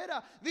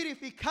pudiera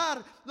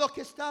verificar lo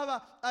que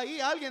estaba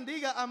ahí. Alguien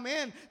diga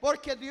amén,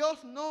 porque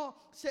Dios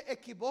no se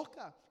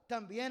equivoca.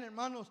 También,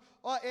 hermanos,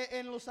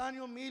 en los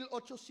años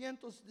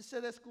 1800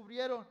 se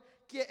descubrieron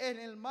que en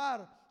el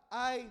mar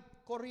hay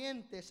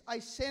corrientes,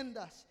 hay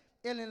sendas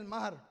en el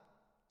mar.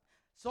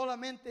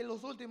 Solamente en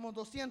los últimos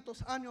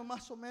 200 años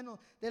más o menos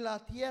de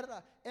la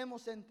tierra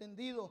hemos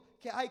entendido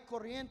que hay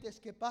corrientes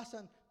que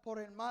pasan por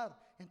el mar.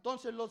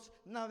 Entonces los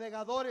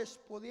navegadores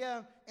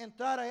podían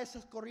entrar a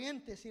esas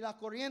corrientes y la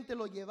corriente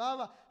lo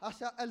llevaba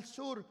hacia el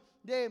sur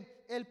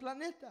del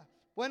planeta.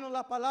 Bueno,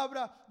 la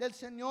palabra del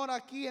Señor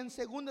aquí en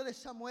 2 de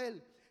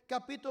Samuel,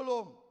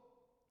 capítulo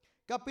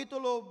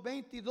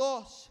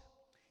 22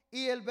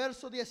 y el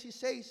verso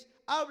 16,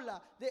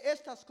 habla de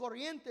estas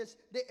corrientes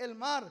del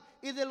mar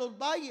y de los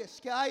valles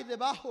que hay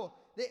debajo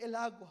del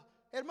agua.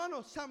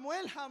 Hermano,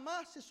 Samuel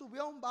jamás se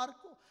subió a un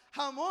barco,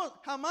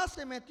 jamás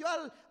se metió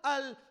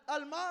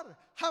al mar,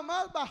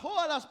 jamás bajó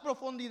a las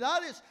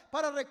profundidades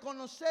para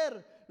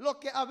reconocer lo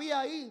que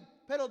había ahí.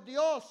 Pero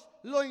Dios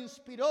lo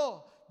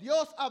inspiró,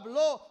 Dios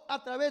habló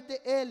a través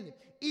de él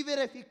y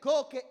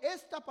verificó que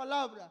esta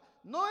palabra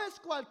no es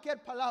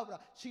cualquier palabra,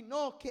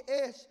 sino que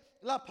es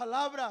la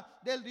palabra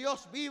del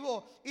Dios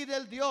vivo y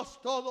del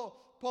Dios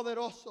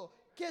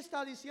todopoderoso. ¿Qué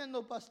está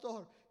diciendo,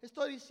 pastor?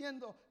 Estoy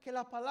diciendo que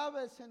la palabra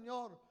del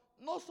Señor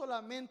no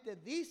solamente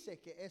dice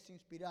que es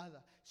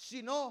inspirada,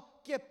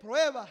 sino que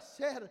prueba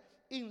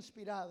ser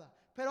inspirada.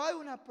 Pero hay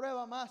una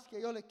prueba más que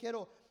yo le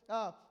quiero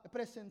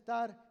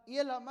presentar, y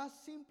es la más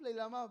simple y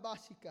la más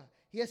básica.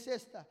 Y es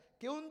esta,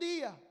 que un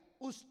día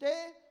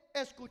usted,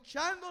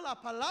 escuchando la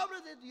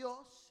palabra de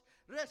Dios,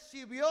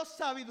 recibió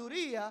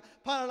sabiduría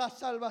para la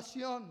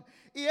salvación.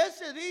 Y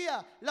ese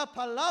día la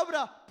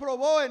palabra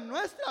probó en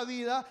nuestra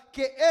vida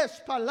que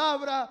es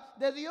palabra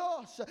de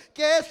Dios,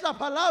 que es la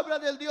palabra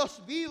del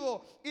Dios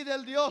vivo y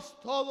del Dios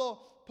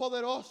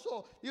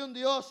todopoderoso, y un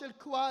Dios el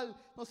cual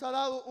nos ha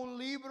dado un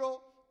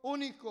libro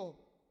único,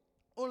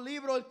 un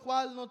libro el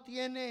cual no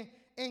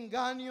tiene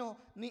engaño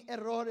ni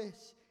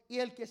errores, y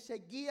el que se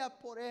guía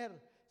por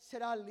él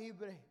será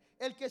libre.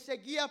 El que se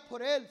guía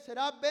por él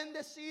será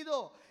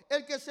bendecido.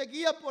 El que se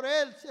guía por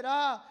él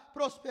será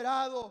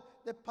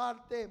prosperado de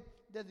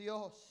parte de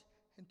Dios.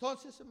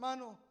 Entonces,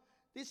 hermano,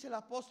 dice el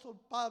apóstol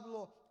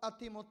Pablo a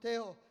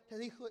Timoteo,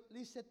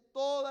 dice,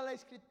 toda la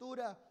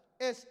escritura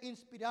es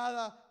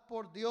inspirada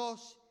por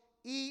Dios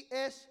y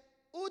es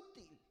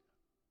útil.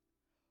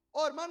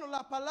 Oh, hermano,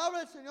 la palabra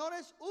del Señor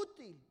es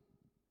útil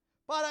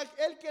para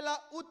el que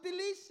la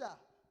utiliza.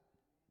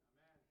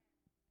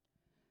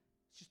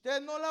 Si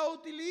usted no la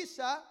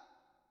utiliza,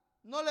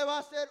 no le va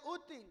a ser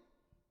útil.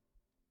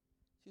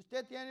 Si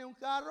usted tiene un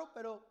carro,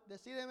 pero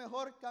decide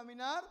mejor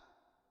caminar,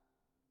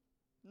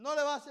 no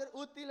le va a ser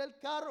útil el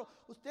carro.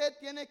 Usted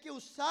tiene que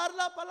usar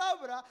la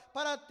palabra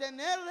para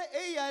tener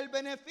de ella el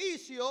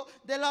beneficio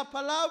de la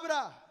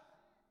palabra.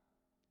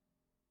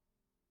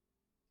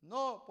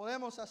 No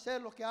podemos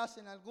hacer lo que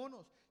hacen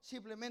algunos.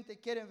 Simplemente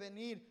quieren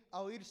venir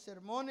a oír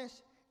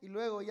sermones y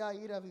luego ya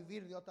ir a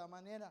vivir de otra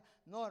manera.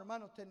 No,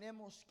 hermanos,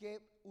 tenemos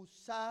que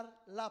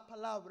usar la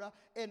palabra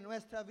en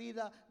nuestra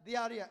vida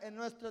diaria, en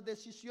nuestras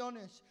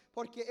decisiones,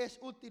 porque es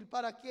útil.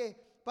 ¿Para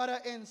qué? Para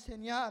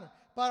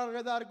enseñar, para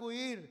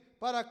redarguir,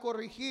 para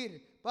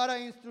corregir, para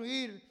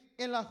instruir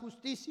en la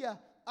justicia,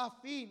 a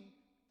fin,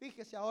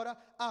 fíjese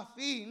ahora, a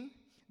fin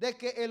de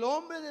que el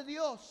hombre de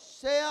Dios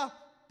sea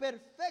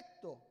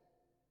perfecto,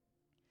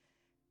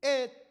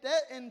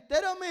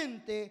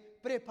 enteramente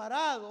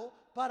preparado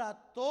para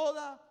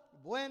toda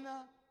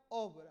buena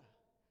obra.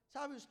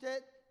 ¿Sabe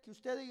usted que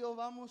usted y yo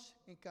vamos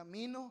en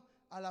camino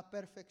a la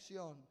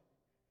perfección?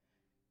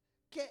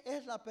 ¿Qué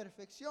es la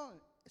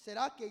perfección?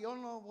 ¿Será que yo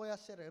no voy a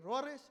hacer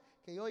errores?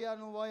 ¿Que yo ya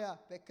no voy a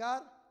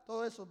pecar?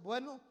 Todo eso es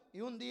bueno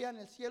y un día en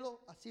el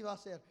cielo así va a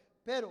ser.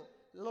 Pero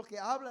lo que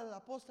habla el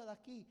apóstol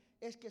aquí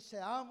es que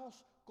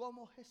seamos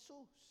como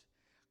Jesús.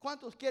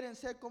 ¿Cuántos quieren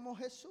ser como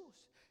Jesús?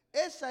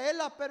 Esa es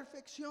la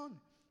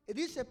perfección. Y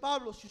dice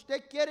Pablo, si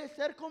usted quiere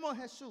ser como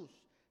Jesús,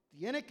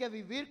 tiene que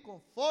vivir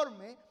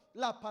conforme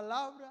la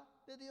palabra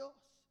de Dios.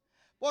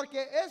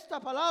 Porque esta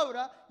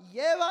palabra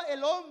lleva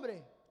el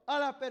hombre a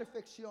la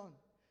perfección.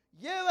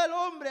 Lleva el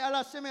hombre a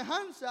la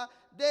semejanza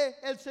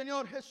del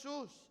Señor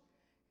Jesús.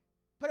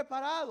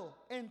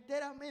 Preparado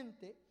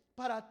enteramente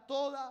para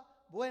toda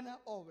buena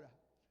obra.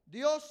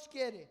 Dios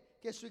quiere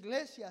que su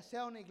iglesia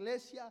sea una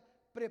iglesia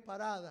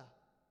preparada.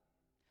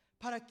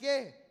 ¿Para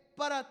qué?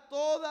 Para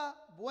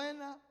toda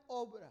buena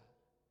obra.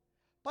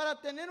 Para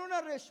tener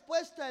una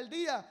respuesta el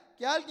día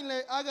que alguien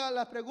le haga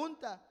la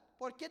pregunta,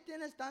 ¿por qué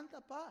tienes tanta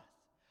paz?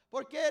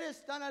 ¿Por qué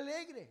eres tan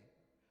alegre?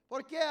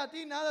 ¿Por qué a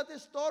ti nada te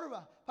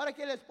estorba? Para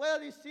que les pueda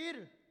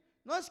decir,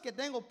 no es que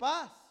tengo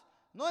paz,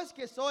 no es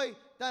que soy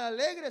tan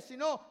alegre,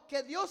 sino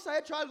que Dios ha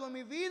hecho algo en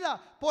mi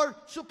vida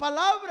por su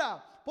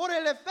palabra, por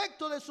el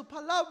efecto de su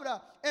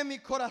palabra en mi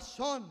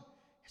corazón.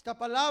 Esta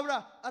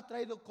palabra ha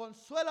traído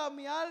consuelo a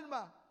mi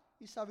alma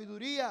y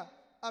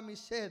sabiduría a mi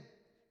sed.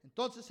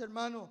 Entonces,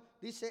 hermano,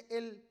 dice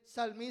el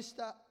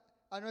salmista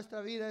a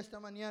nuestra vida esta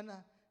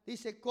mañana,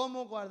 dice,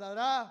 ¿cómo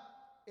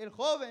guardará el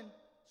joven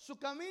su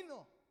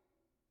camino?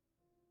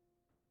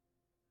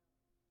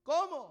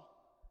 ¿Cómo?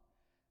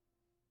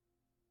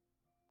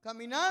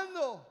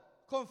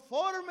 Caminando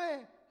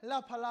conforme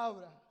la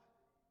palabra.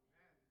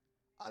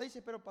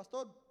 Dice, pero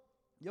pastor,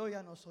 yo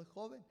ya no soy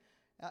joven.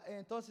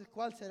 Entonces,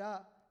 ¿cuál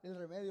será el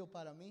remedio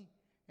para mí?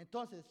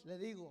 Entonces, le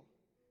digo,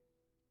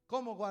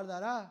 ¿cómo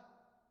guardará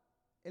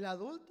el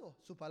adulto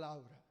su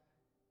palabra?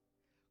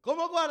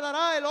 ¿Cómo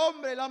guardará el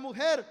hombre, la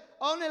mujer,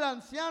 aún el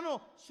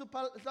anciano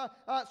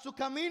su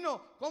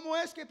camino? ¿Cómo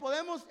es que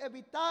podemos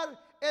evitar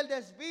el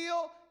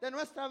desvío de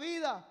nuestra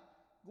vida?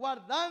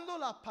 Guardando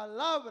la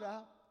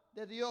palabra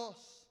de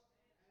Dios,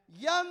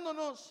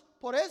 guiándonos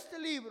por este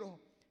libro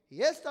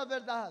y esta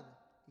verdad.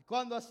 Y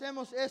cuando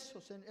hacemos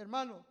eso,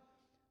 hermano,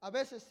 a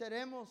veces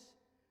seremos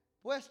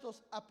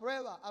puestos a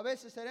prueba, a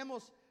veces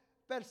seremos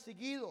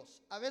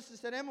perseguidos, a veces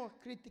seremos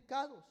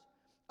criticados,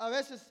 a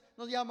veces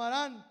nos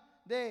llamarán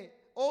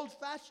de old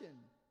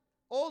fashion,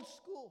 old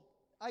school,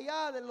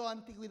 allá de la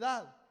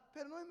antigüedad.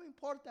 Pero no me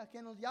importa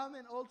que nos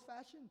llamen old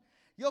fashion.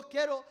 Yo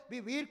quiero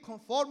vivir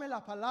conforme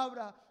la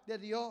palabra de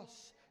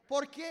Dios.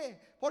 ¿Por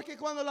qué? Porque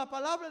cuando la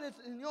palabra del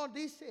Señor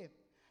dice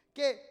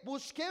que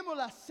busquemos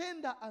la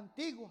senda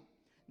antigua,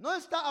 no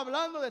está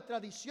hablando de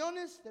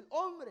tradiciones del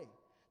hombre.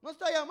 No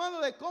está llamando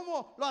de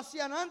cómo lo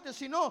hacían antes,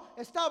 sino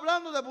está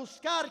hablando de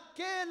buscar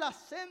qué es la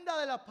senda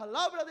de la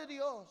palabra de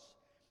Dios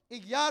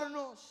y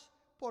guiarnos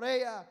por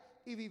ella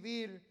y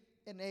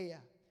vivir en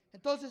ella.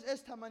 Entonces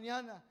esta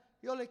mañana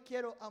yo le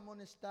quiero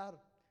amonestar,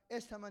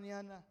 esta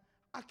mañana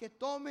a que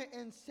tome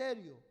en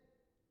serio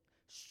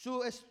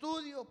su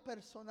estudio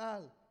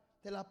personal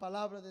de la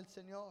palabra del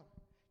Señor.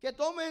 Que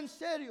tome en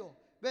serio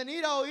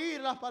venir a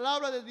oír la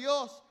palabra de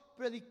Dios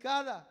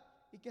predicada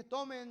y que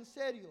tome en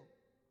serio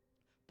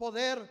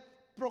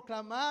poder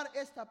proclamar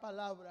esta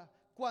palabra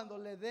cuando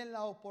le den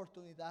la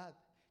oportunidad.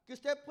 Que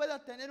usted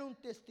pueda tener un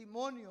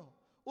testimonio,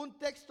 un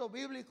texto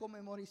bíblico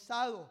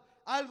memorizado,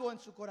 algo en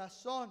su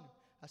corazón.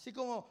 Así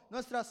como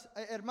nuestras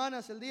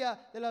hermanas el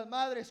Día de las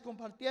Madres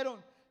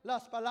compartieron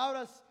las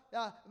palabras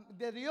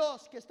de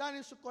Dios que están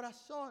en su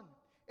corazón.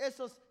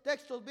 Esos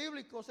textos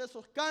bíblicos,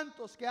 esos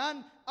cantos que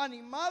han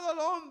animado al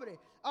hombre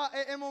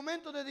en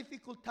momentos de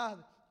dificultad.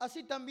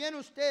 Así también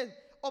usted,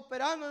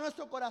 operando en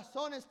nuestro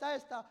corazón, está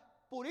esta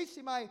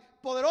purísima y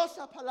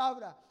poderosa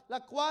palabra,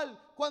 la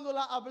cual cuando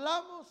la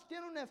hablamos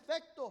tiene un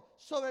efecto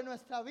sobre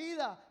nuestra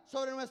vida,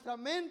 sobre nuestra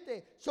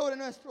mente, sobre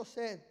nuestro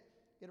ser.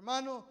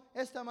 Hermano,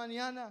 esta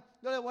mañana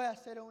yo le voy a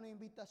hacer una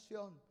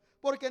invitación,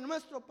 porque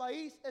nuestro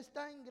país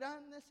está en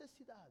gran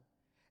necesidad.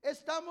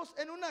 Estamos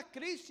en una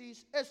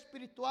crisis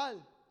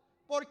espiritual.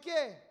 ¿Por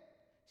qué?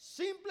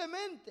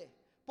 Simplemente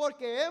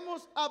porque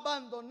hemos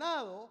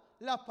abandonado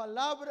la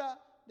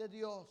palabra de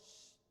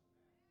Dios.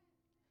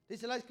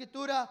 Dice la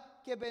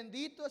Escritura que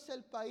bendito es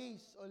el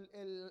país,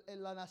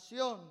 la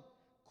nación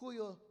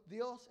cuyo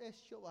Dios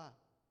es Jehová.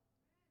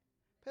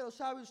 Pero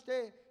 ¿sabe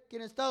usted que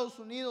en Estados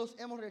Unidos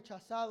hemos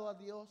rechazado a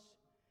Dios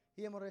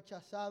y hemos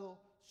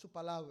rechazado su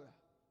palabra?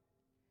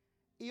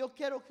 Y yo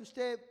quiero que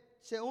usted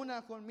se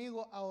una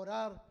conmigo a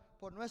orar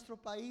por nuestro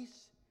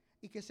país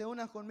y que se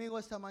una conmigo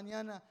esta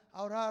mañana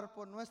a orar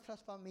por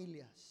nuestras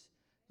familias,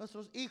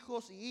 nuestros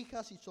hijos y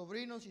hijas y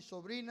sobrinos y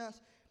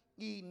sobrinas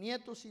y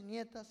nietos y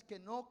nietas que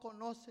no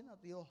conocen a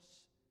Dios.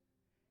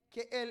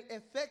 Que el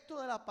efecto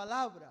de la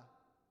palabra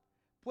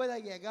pueda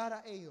llegar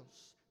a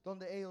ellos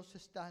donde ellos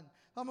están.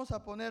 Vamos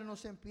a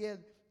ponernos en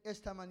pie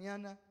esta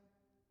mañana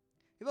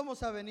y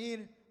vamos a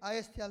venir a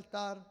este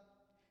altar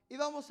y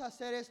vamos a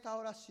hacer esta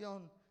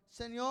oración.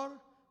 Señor,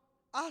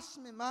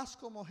 hazme más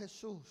como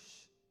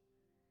Jesús.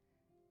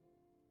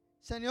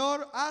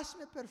 Señor,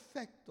 hazme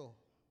perfecto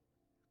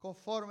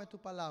conforme tu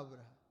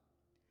palabra.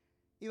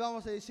 Y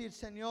vamos a decir,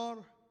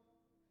 Señor,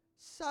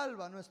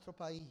 salva nuestro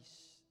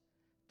país.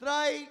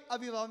 Trae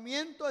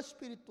avivamiento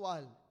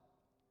espiritual.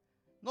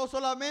 No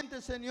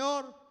solamente,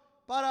 Señor,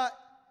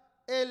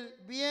 para el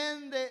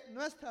bien de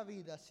nuestra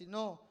vida,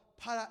 sino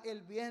para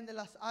el bien de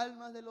las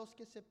almas de los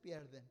que se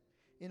pierden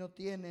y no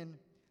tienen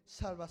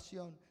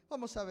salvación.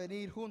 Vamos a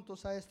venir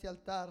juntos a este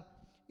altar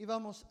y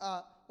vamos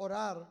a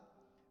orar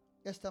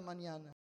esta mañana.